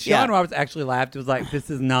laughed. Sean Roberts actually laughed. It was like,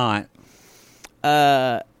 this is not.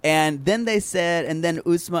 And then they said, and then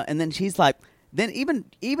Usman, and then she's like, then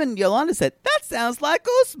even Yolanda said, that sounds like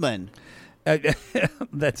Usman.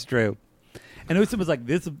 That's true. And Usman was like,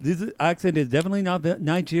 this accent is definitely not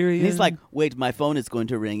Nigerian. And he's like, wait, my phone is going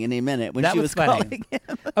to ring any minute when that she was funny. calling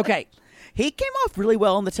him. Okay. He came off really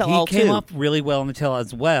well on the tell-all, too. He came off really well on the tell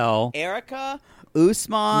as well. Erica,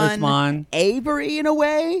 Usman, Avery, in a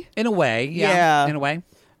way. In a way, yeah. In a way.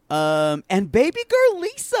 And baby girl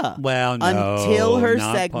Lisa. Well, no. Until her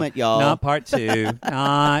segment, y'all. Not part 2.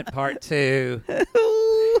 Not part 2.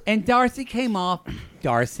 And Darcy came off.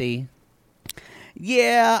 Darcy.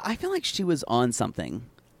 Yeah, I feel like she was on something.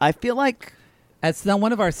 I feel like... As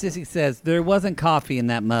one of our sissies says, there wasn't coffee in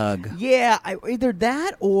that mug. Yeah, either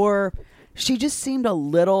that or she just seemed a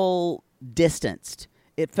little distanced.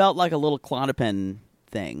 It felt like a little Klonopin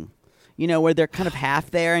thing. You know, where they're kind of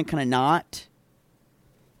half there and kind of not.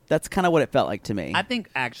 That's kind of what it felt like to me. I think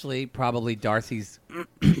actually probably Darcy's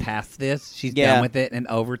past this. She's done with it and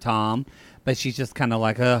over Tom. But she's just kind of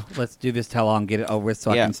like, let's do this tell-all and get it over with so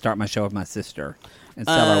I can start my show with my sister and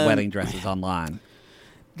sell our wedding dresses online.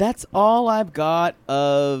 That's all I've got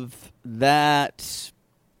of that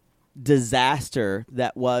disaster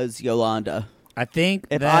that was Yolanda. I think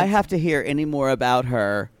if I have to hear any more about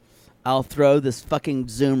her, I'll throw this fucking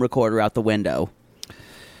Zoom recorder out the window.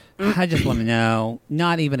 I just want to know,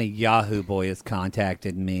 not even a Yahoo boy has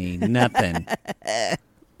contacted me. Nothing.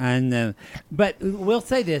 But we'll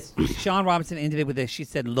say this. Sean Robinson ended it with this. She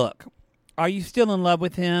said, look, are you still in love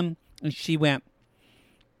with him? And she went,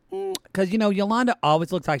 because, Yolanda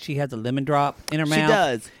always looks like she has a lemon drop in her mouth. She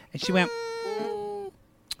does. And she went,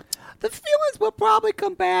 the feelings will probably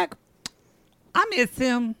come back. I miss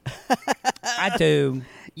him. I do.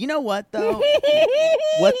 You know what, though?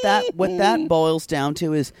 what that boils down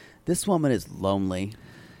to is this woman is lonely.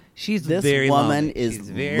 She's this very woman lonely. is She's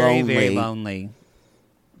very, lonely. very lonely.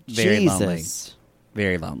 Very Jesus. lonely.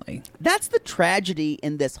 Very lonely. That's the tragedy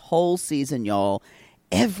in this whole season, y'all.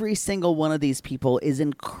 Every single one of these people is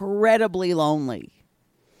incredibly lonely.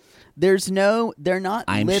 They're not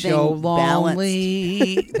I'm living so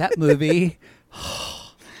lonely. balanced. That movie.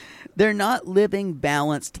 They're not living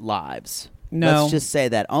balanced lives. No. Let's just say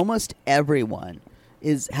that. Almost everyone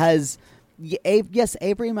has. Yes,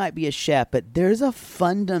 Avery might be a chef, but there's a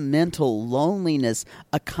fundamental loneliness,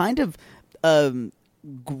 a kind of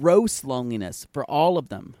gross loneliness for all of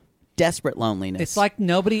them. Desperate loneliness. It's like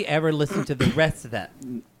nobody ever listened to the rest of that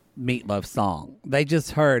Meatloaf song. They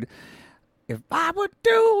just heard, if I would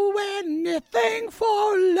do anything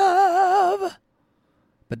for love.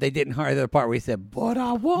 But they didn't hear the part where he said, but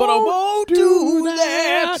I won't do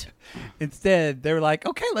that. Instead, they were like,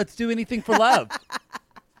 okay, let's do anything for love.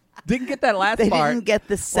 Didn't get that last they part. didn't get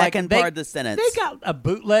the second part of the sentence. They got a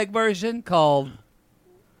bootleg version called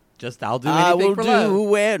just I'll do anything for love. I will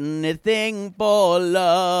do anything for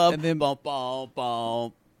love. And then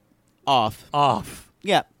off.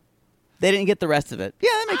 Yeah. They didn't get the rest of it. Yeah,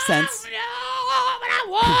 that makes sense. I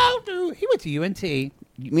won't do. He went to UNT.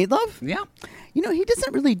 Meatloaf? Yeah. He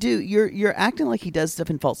doesn't really do. You're acting like he does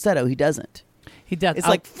stuff in falsetto. He doesn't. He does. It's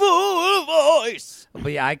like full voice.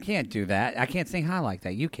 But yeah, I can't do that. I can't sing high like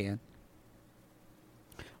that. You can.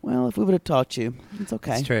 Well, if we would have taught you, it's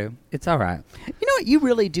okay. It's true. It's all right. You know what? You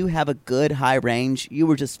really do have a good high range. You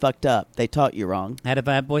were just fucked up. They taught you wrong. Had a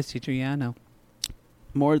bad voice teacher. Yeah, I know.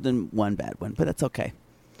 More than one bad one, but that's okay.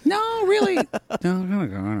 No, really.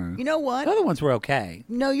 No. You know what? The other ones were okay.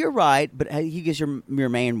 No, you're right. But he gives your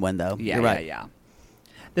main one though. Yeah, you're right. yeah.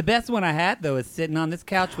 The best one I had though is sitting on this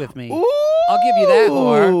couch with me. Ooh. I'll give you that,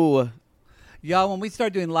 Whore. Y'all, when we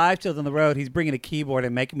start doing live shows on the road, he's bringing a keyboard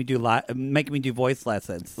and making me do voice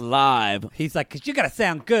lessons live. He's like, "'Cause you got to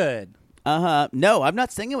sound good." No, I'm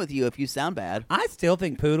not singing with you if you sound bad. I still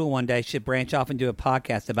think Poodle one day should branch off and do a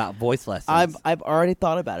podcast about voice lessons. I've already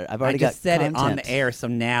thought about it. I've already just said content. it on the air, so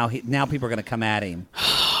now people are going to come at him.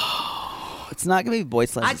 It's not going to be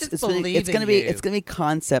voice lessons. I just believe it's going to be. It's going to be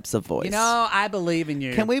concepts of voice. You know, I believe in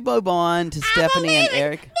you. Can we move on to Stephanie and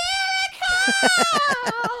Eric?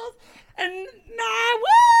 And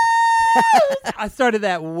I started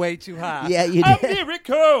that way too high. Yeah, you did. A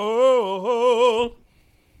miracle.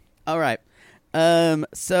 All right.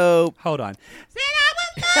 So hold on. Said I was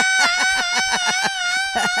but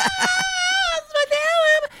now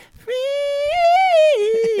I'm free.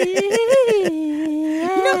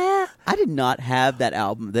 I did not have that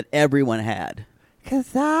album that everyone had. 'Cause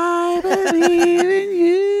I believe in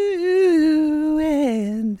you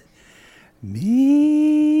and me.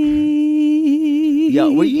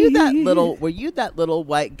 Yo, were you that little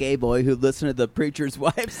white gay boy who listened to the Preacher's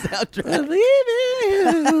Wife soundtrack? Believe in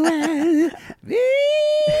you and me.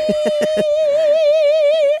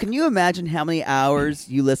 Can you imagine how many hours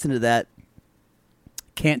you listened to that?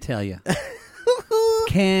 Can't tell you.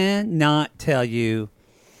 Cannot tell you.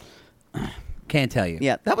 Can't tell you.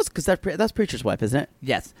 Yeah, that was because that's Preacher's Wife, isn't it?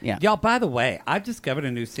 Yes. Yeah. Y'all, by the way, I've discovered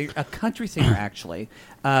a new singer, a country singer, actually.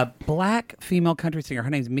 Black female country singer. Her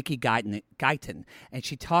name's Mickey Guyton. And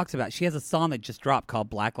she talks about, she has a song that just dropped called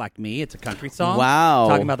Black Like Me. It's a country song. Wow.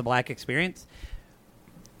 Talking about the black experience.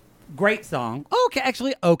 Great song.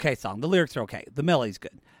 Okay song. The lyrics are okay. The melody's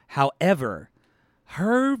good. However,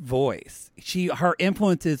 her voice, her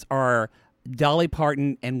influences are Dolly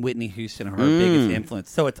Parton and Whitney Houston are her biggest influence.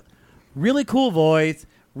 So it's really cool voice,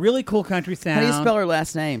 really cool country sound. How do you spell her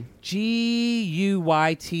last name?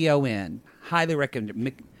 Guyton. Highly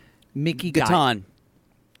recommend. Mickey Guyton.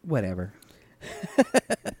 Whatever.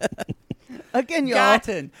 Again, y'all.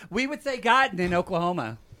 Guyton. We would say Guyton in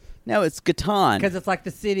Oklahoma. No, it's Guyton. Because it's like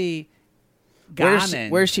the city.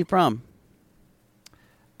 Where's she from?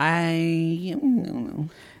 I don't know.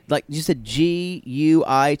 Like you said, Guyton.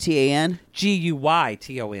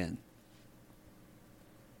 Guyton.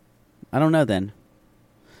 I don't know then.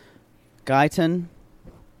 Guyton.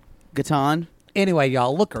 Anyway,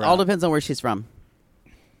 y'all, look her All up. depends on where she's from.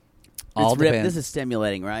 All depends. This is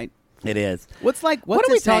stimulating, right? It is. What are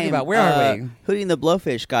we talking about? Where are we? Hootie and the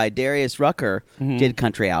Blowfish guy, Darius Rucker, did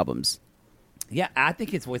country albums. Yeah, I think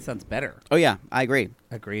his voice sounds better. Oh, yeah, I agree.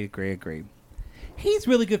 Agree. He's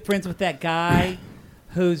really good friends with that guy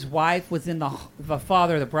whose wife was in the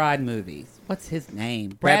Father of the Bride movies. What's his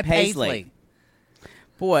name? Brad Paisley.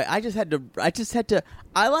 Boy, I just had to.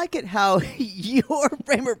 I like it how your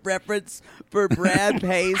frame of reference for Brad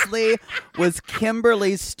Paisley was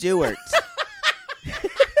Kimberly Stewart.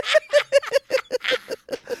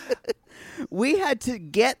 We had to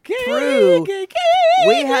get through.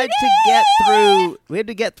 We had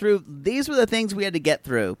to get through. These were the things we had to get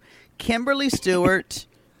through. Kimberly Stewart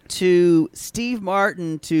to Steve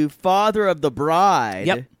Martin to Father of the Bride.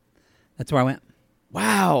 Yep. That's where I went.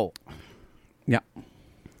 Wow. Yep.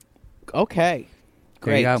 Okay.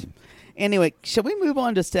 Great. There you go. Anyway, shall we move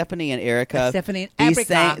on to Stephanie and Erica? Stephanie and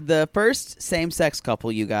Erica. The first same-sex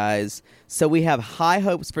couple, you guys. So we have high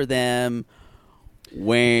hopes for them. To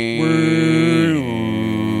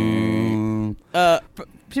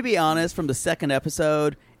be honest, from the second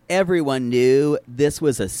episode, everyone knew this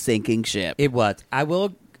was a sinking ship. It was.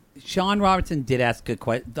 Sean Robertson did ask good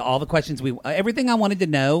all the questions everything I wanted to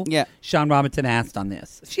know. Yeah. Sean Robertson asked on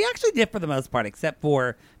this. She actually did for the most part, except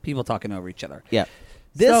for people talking over each other. Yeah.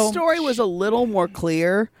 This story was a little more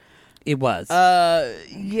clear. It was.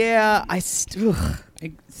 Yeah.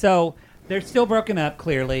 So they're still broken up.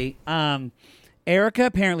 Clearly. Erica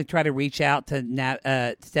apparently tried to reach out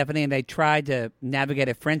to Stephanie, and they tried to navigate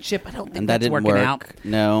a friendship. I don't think that's working out.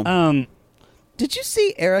 No. Did you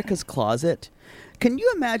see Erica's closet? Can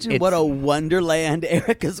you imagine what a wonderland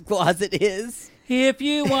Erica's closet is? If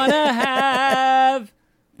you want to have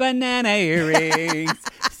banana earrings,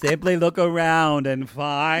 simply look around and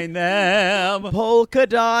find them. Polka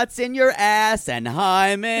dots in your ass and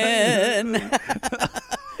hymen.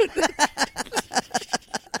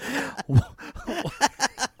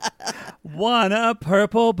 Want a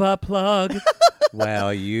purple butt plug?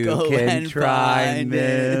 Well, you can try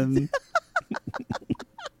them.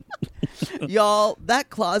 Y'all, that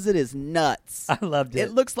closet is nuts. I loved it.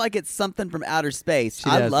 It looks like it's something from outer space.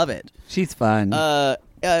 I love it. She's fun.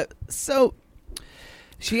 So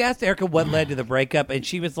she asked Erica what led to the breakup, and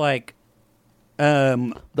she was like,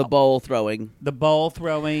 the bowl throwing.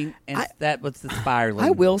 And that was the spiraling. I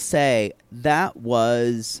will say that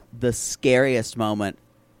was the scariest moment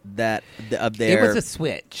of their... It was a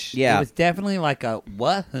switch. Yeah. It was definitely like a,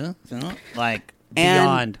 what? Huh? Like,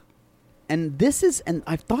 beyond... And this is, and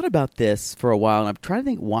I've thought about this for a while, and I'm trying to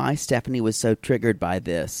think why Stephanie was so triggered by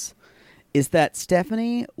this. Is that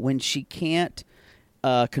Stephanie, when she can't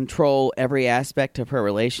control every aspect of her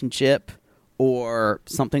relationship or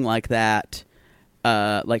something like that,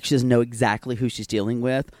 like she doesn't know exactly who she's dealing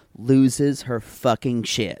with, loses her fucking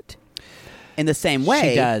shit. In the same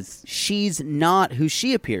way, she does. She's not who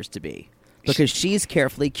she appears to be. Because she's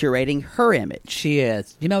carefully curating her image. She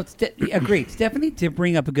is. You know, agreed. Stephanie did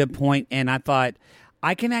bring up a good point, and I thought,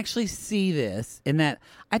 I can actually see this in that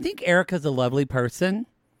I think Erica's a lovely person.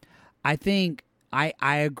 I think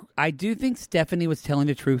I do think Stephanie was telling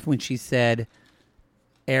the truth when she said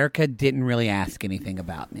Erica didn't really ask anything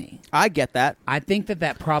about me. I get that. I think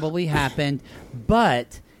that probably happened,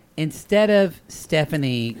 but instead of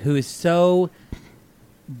Stephanie, who is so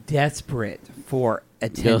desperate for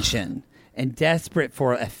attention and desperate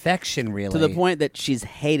for affection, really. To the point that she's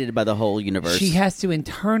hated by the whole universe. She has to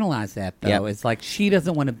internalize that, though. Yep. It's like she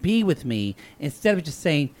doesn't want to be with me. Instead of just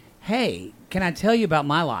saying, hey, can I tell you about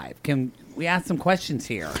my life? Can we ask some questions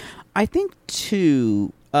here? I think,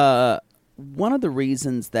 too, one of the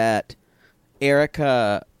reasons that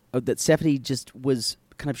that Stephanie just was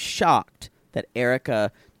kind of shocked that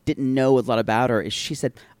Erica didn't know a lot about her is she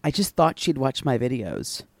said, I just thought she'd watch my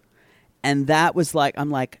videos. And that was like, I'm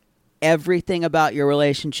like, everything about your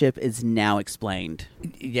relationship is now explained.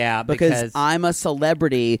 Yeah, because I'm a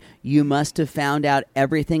celebrity. You must have found out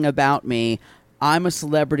everything about me. I'm a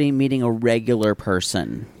celebrity meeting a regular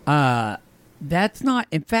person. That's not,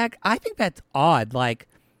 in fact, I think that's odd. Like,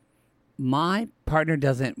 my partner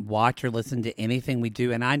doesn't watch or listen to anything we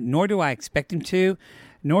do, and nor do I expect him to,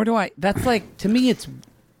 nor do I, that's like, to me it's,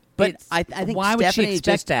 but I think why Stephanie would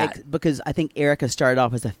she expect that? Because I think Erica started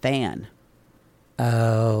off as a fan.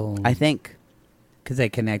 Oh. I think. Because they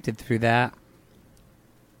connected through that?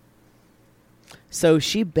 So I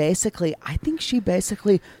think she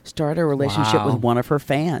basically started a relationship with one of her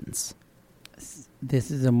fans.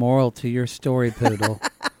 This is a moral to your story, Poodle.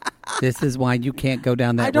 This is why you can't go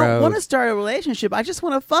down that road. I don't want to start a relationship. I just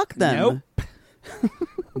want to fuck them. Nope.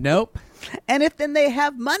 Nope. And if then they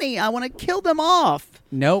have money, I want to kill them off.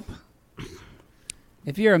 Nope.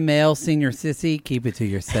 If you're a male senior sissy, keep it to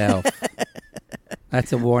yourself.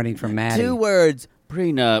 That's a warning from Maddie. 2 words,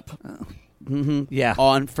 prenup. Mm-hmm. Yeah.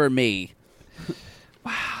 On for me.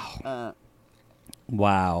 Wow.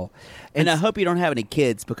 Wow. And I hope you don't have any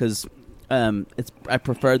kids because I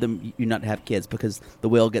prefer you not to have kids because the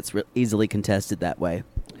will gets easily contested that way.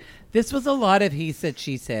 This was a lot of he said,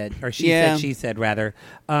 she said, or said, she said, rather.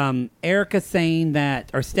 Erica saying that,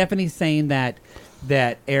 or Stephanie saying that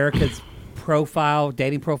Erica's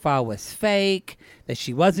dating profile was fake, that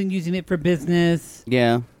she wasn't using it for business.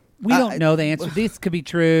 Yeah. We don't know the answer. This could be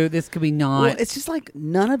true. This could be not. Well, it's just like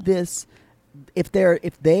none of this. If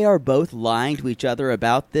they are both lying to each other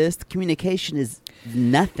about this, the communication is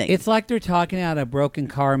nothing. It's like they're talking out a broken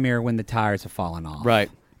car mirror when the tires have fallen off. Right.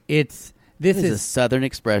 This is a Southern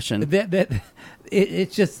expression.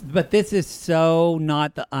 It's just, but this is so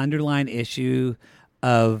not the underlying issue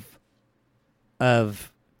of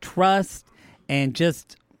trust and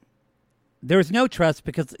just there's no trust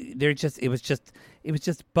because it was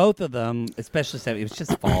just both of them, especially Stephanie. It was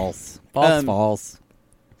just false.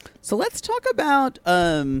 So let's talk about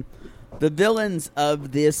the villains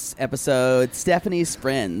of this episode, Stephanie's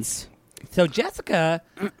friends. So Jessica,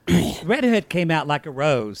 Red Hood came out like a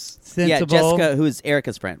rose. Sensible. Yeah, Jessica, who is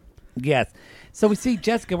Erica's friend. Yes. So we see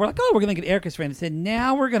Jessica. We're like, we're going to get Erica's friend. And said,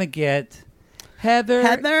 now we're going to get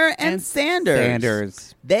Heather and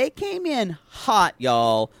Sanders. They came in hot,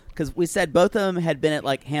 y'all, because we said both of them had been at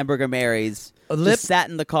like Hamburger Mary's, just sat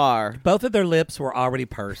in the car. Both of their lips were already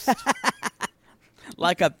pursed.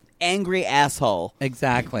 Like a angry asshole.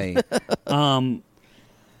 Exactly.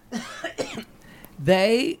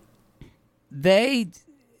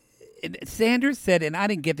 Sanders said, and I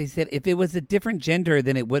didn't get this, he said, if it was a different gender,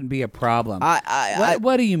 then it wouldn't be a problem.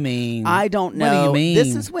 What do you mean? I don't know. What do you mean?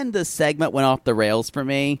 This is when the segment went off the rails for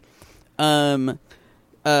me. He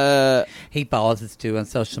follows us too on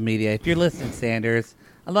social media. If you're listening, Sanders,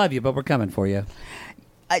 I love you, but we're coming for you.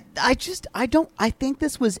 I think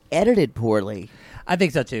this was edited poorly. I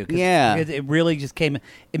think so too. Yeah, because it really just came.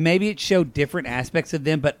 Maybe it showed different aspects of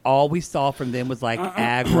them, but all we saw from them was like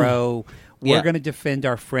aggro. We're going to defend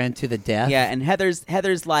our friend to the death. Yeah, and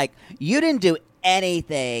Heather's like, you didn't do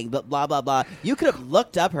anything, but blah blah blah. You could have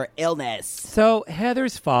looked up her illness. So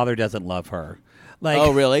Heather's father doesn't love her. Like,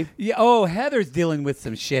 oh really? Yeah. Oh, Heather's dealing with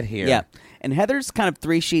some shit here. Yeah, and Heather's kind of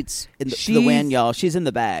 3 sheets in the wind, y'all. She's in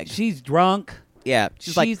the bag. She's drunk. Yeah,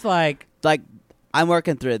 she's like I'm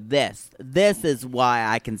working through this. This is why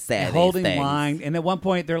I can say holding these things. line. And at one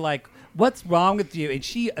point, they're like, "What's wrong with you?" And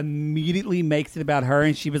she immediately makes it about her.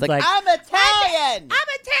 And she was like, "I'm Italian. I'm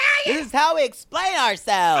Italian. This is how we explain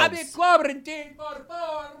ourselves. I've been quarantined for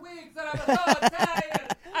 4 weeks, and I'm so Italian.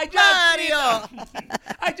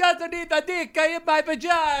 I just need a dick in my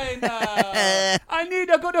vagina. I need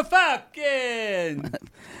to go to fucking."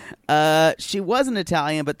 She wasn't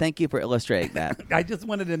Italian, but thank you for illustrating that. I just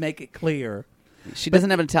wanted to make it clear. She doesn't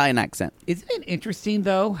have an Italian accent. Isn't it interesting,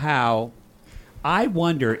 though, how I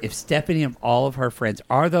wonder if Stephanie and all of her friends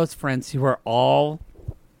are those friends who are all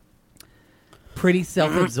pretty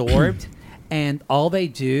self-absorbed, and all they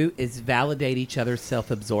do is validate each other's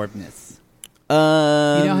self-absorbedness. You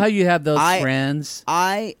know how you have those friends?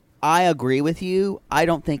 I agree with you. I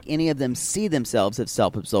don't think any of them see themselves as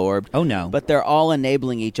self-absorbed. Oh, no. But they're all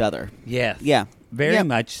enabling each other. Yes. Yeah. Very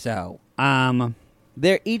much so.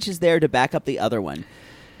 Each is there to back up the other one.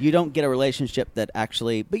 You don't get a relationship that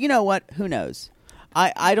actually... But you know what? Who knows?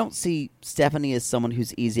 I don't see Stephanie as someone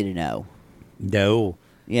who's easy to know. No.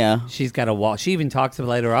 Yeah. She's got a wall. She even talks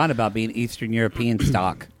later on about being Eastern European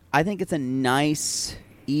stock. I think it's a nice,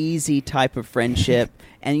 easy type of friendship.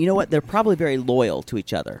 And you know what? They're probably very loyal to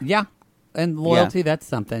each other. Yeah. And loyalty, that's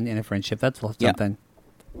something. In a friendship, that's something.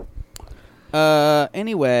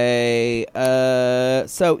 Anyway,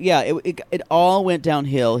 so yeah, it all went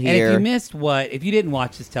downhill here. And if you didn't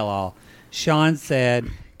watch this tell-all, Sean said,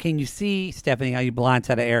 "Can you see, Stephanie, how you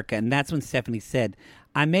blindsided Erica?" And that's when Stephanie said,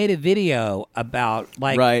 "I made a video about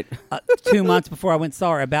 2 months before I went and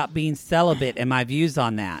saw her about being celibate and my views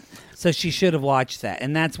on that. So she should have watched that."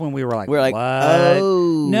 And that's when we were like, "What?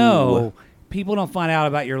 Oh, no, people don't find out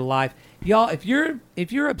about your life, y'all. If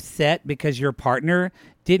you're upset because your partner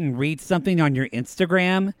didn't read something on your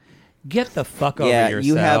Instagram, get the fuck over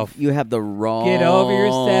yourself. You have the wrong Get over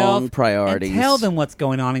yourself. priorities. And tell them what's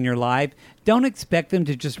going on in your life. Don't expect them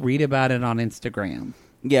to just read about it on Instagram.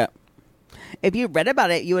 Yeah. If you read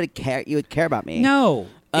about it, you would care about me. No.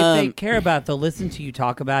 If they care about it, they'll listen to you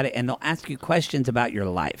talk about it, and they'll ask you questions about your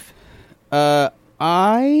life.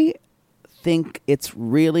 I think it's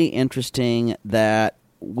really interesting that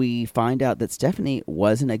we find out that Stephanie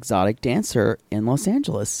was an exotic dancer in Los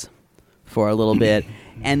Angeles for a little bit.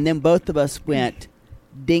 And then both of us went,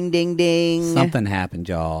 ding, ding, ding. Something happened,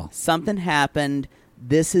 y'all. Something happened.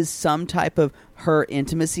 This is some type of her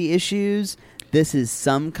intimacy issues. This is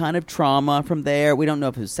some kind of trauma from there. We don't know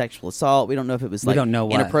if it was sexual assault. We don't know if it was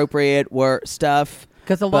inappropriate stuff.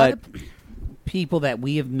 Because a lot of people that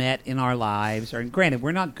we have met in our lives, or granted,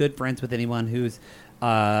 we're not good friends with anyone who's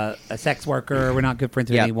a sex worker. We're not good friends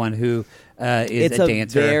with anyone who is a dancer.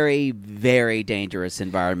 It's a very, very dangerous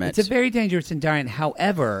environment. It's a very dangerous environment.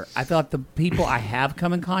 However, I feel like the people I have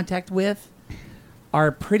come in contact with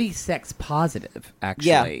are pretty sex positive,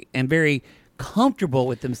 actually, and very comfortable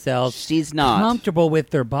with themselves. She's not. Comfortable with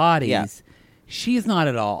their bodies. Yeah. She's not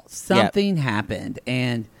at all. Something happened,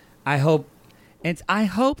 and I hope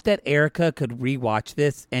that Erica could rewatch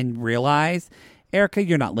this and realize, Erica,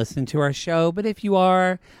 you're not listening to our show, but if you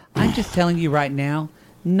are, I'm just telling you right now,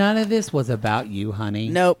 none of this was about you, honey.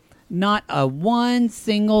 Nope. Not a one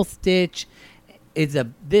single stitch.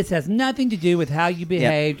 This has nothing to do with how you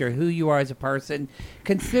behaved or who you are as a person.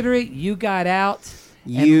 Consider it you got out.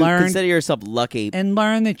 Consider yourself lucky. And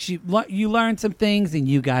learn that you learned some things and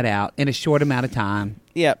you got out in a short amount of time.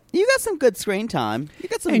 Yeah. You got some good screen time. You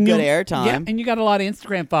got some good air time. Yeah, and you got a lot of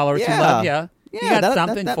Instagram followers who love you. Yeah, you got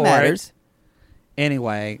something that for matters. it.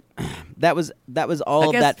 Anyway. That was all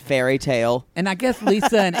of that fairy tale. And I guess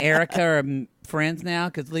Lisa and Erica are friends now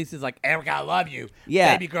because Lisa's like, Erica, I love you.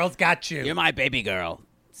 Yeah. Baby girl's got you. You're my baby girl.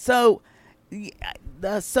 So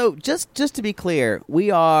just to be clear,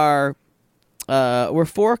 we're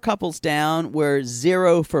 4 couples down. We're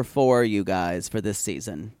 0 for 4, you guys, for this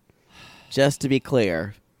season. Just to be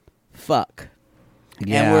clear. Fuck.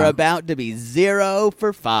 Yeah. And we're about to be 0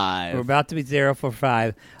 for 5. We're about to be 0 for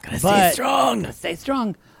 5. Gotta stay strong. Gotta stay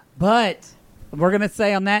strong. But we're going to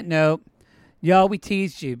say on that note, y'all, we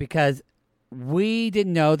teased you because we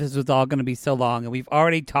didn't know this was all going to be so long. And we've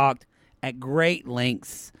already talked at great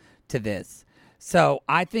lengths to this. So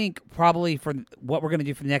I think probably for what we're going to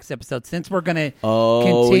do for the next episode, since we're going to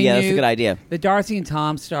continue, yeah, that's a good idea. The Darcy and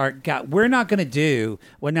Tom we're not going to do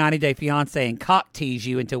what 90 Day Fiance and cock tease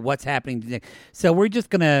you into what's happening today. So we're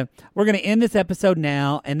gonna end this episode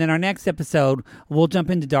now, and then our next episode we'll jump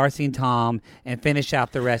into Darcy and Tom and finish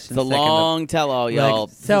out the rest. It's a long tell-all, y'all.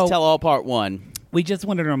 So tell-all part 1. We just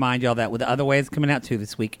wanted to remind y'all that with the other ways coming out too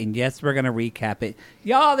this week, and yes, we're going to recap it.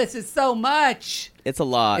 Y'all, this is so much. It's a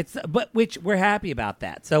lot. Which we're happy about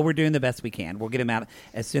that. So we're doing the best we can. We'll get him out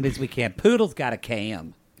as soon as we can. Poodle's got a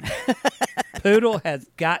cam. Poodle has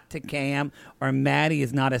got to cam, or Maddie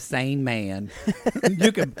is not a sane man.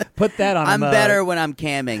 You can put that on a mug. I'm better when I'm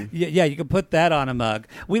camming. Yeah, you can put that on a mug.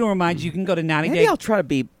 We don't remind you can go to 90 Day.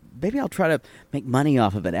 Maybe I'll try to make money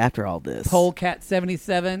off of it after all this. Polecat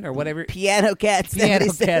 77 or whatever. Piano Cat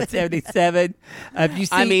 77.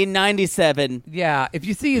 97. Yeah, if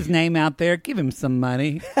you see his name out there, give him some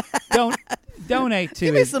money. Donate to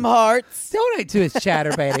Give me some hearts. Donate to his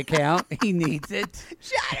Chatterbait account. He needs it.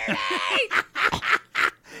 Chatterbait!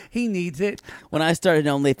 He needs it. When I started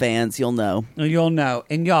OnlyFans, you'll know. You'll know.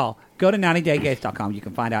 And y'all, go to 90daygays.com. You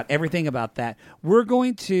can find out everything about that. We're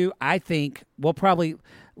going to, I think, we're going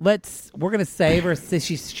to save our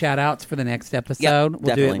Sissy shout-outs for the next episode. We'll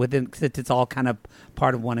definitely. do it within, since it's all kind of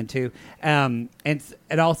part of 1 and 2. And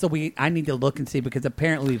also, I need to look and see, because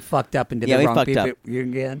apparently we fucked up and did the wrong people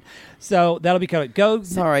again. So that'll be coming.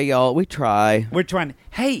 Sorry, y'all. We try. We're trying.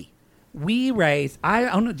 Hey, we raised,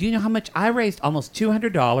 do you know how much? I raised almost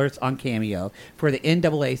 $200 on Cameo for the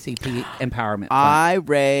NAACP Empowerment Fund.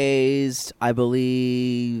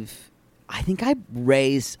 I think I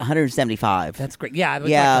raised $175. That's great. Yeah, it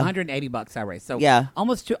was like $180 I raised. So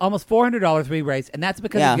almost $400 we raised, and that's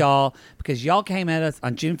because of y'all. Because y'all came at us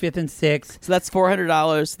on June 5th and 6th. So that's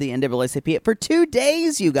 $400 to the NAACP for 2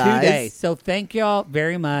 days, you guys. 2 days. So thank y'all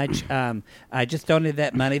very much. I just donated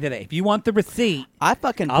that money today. If you want the receipt, I'll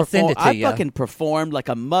send it to you. I fucking performed like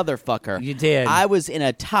a motherfucker. You did. I was in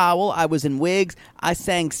a towel. I was in wigs. I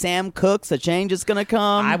sang Sam Cooke's "A Change Is Gonna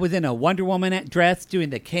Come." I was in a Wonder Woman dress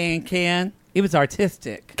doing the can. It was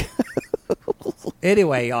artistic.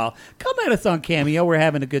 Anyway, y'all, come at us on Cameo. We're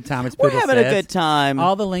having a good time. We're having a good time.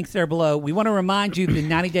 All the links are below. We want to remind you the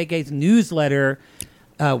 90 Day Gays newsletter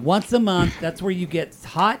once a month. That's where you get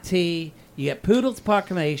hot tea. You get Poodle's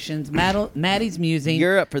Proclamations, Maddie's Musing.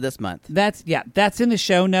 You're up for this month. That's in the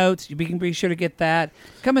show notes. You can be sure to get that.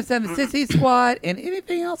 Come and send the Sissy Squad and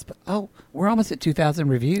anything else. We're almost at 2,000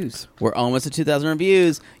 reviews. We're almost at 2,000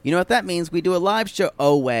 reviews. You know what that means? We do a live show.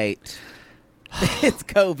 Oh, wait. It's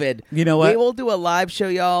COVID. You know what? We will do a live show,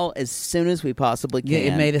 y'all, as soon as we possibly can. Yeah,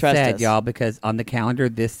 it made us sad, y'all, because on the calendar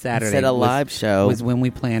this Saturday was when we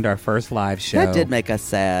planned our first live show. That did make us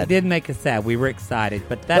sad. It did make us sad. We were excited,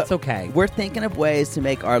 but that's okay. We're thinking of ways to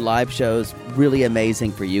make our live shows really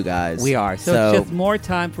amazing for you guys. We are. So it's just more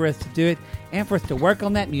time for us to do it and for us to work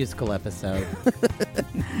on that musical episode.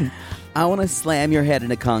 I want to slam your head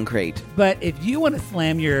into concrete. But if you want to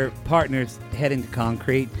slam your partner's head into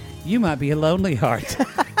concrete, you might be a lonely heart.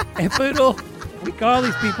 And Poodle, we call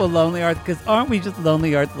these people lonely hearts because aren't we just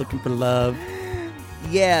lonely hearts looking for love?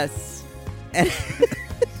 Yes. And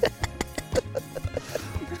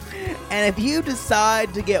if you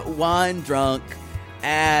decide to get wine drunk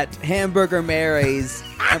at Hamburger Mary's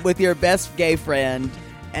with your best gay friend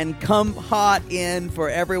and come hot in for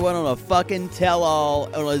everyone on a fucking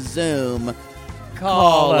tell-all on a Zoom,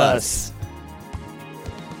 call us.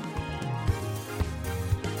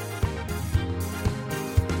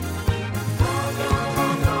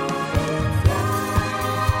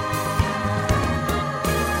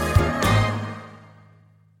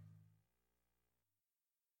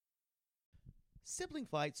 Sibling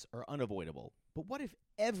fights are unavoidable, but what if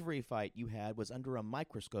every fight you had was under a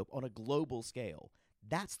microscope on a global scale?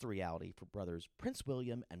 That's the reality for brothers Prince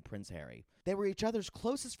William and Prince Harry. They were each other's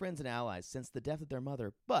closest friends and allies since the death of their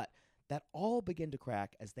mother, but that all began to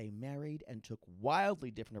crack as they married and took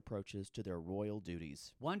wildly different approaches to their royal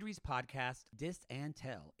duties. Wondery's podcast, Dis and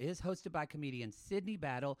Tell, is hosted by comedians Sydney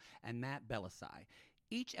Battle and Matt Belisai.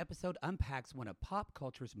 Each episode unpacks one of pop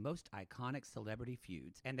culture's most iconic celebrity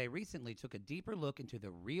feuds, and they recently took a deeper look into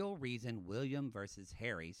the real reason William versus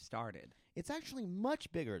Harry started. It's actually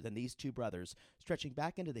much bigger than these two brothers, stretching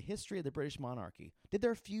back into the history of the British monarchy. Did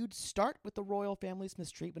their feud start with the royal family's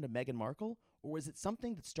mistreatment of Meghan Markle, or was it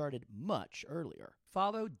something that started much earlier?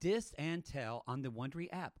 Follow Dis and Tell on the Wondery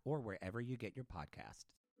app or wherever you get your podcasts.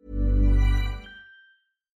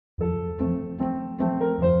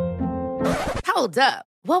 Hold up.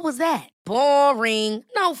 What was that? Boring.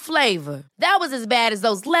 No flavor. That was as bad as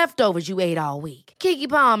those leftovers you ate all week. Keke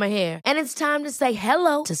Palmer here, and it's time to say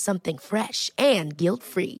hello to something fresh and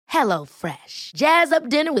guilt-free. Hello Fresh. Jazz up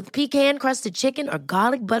dinner with pecan-crusted chicken or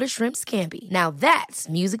garlic butter shrimp scampi. Now that's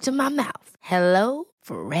music to my mouth. Hello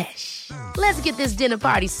Fresh. Let's get this dinner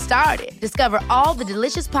party started. Discover all the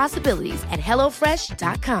delicious possibilities at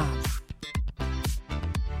HelloFresh.com.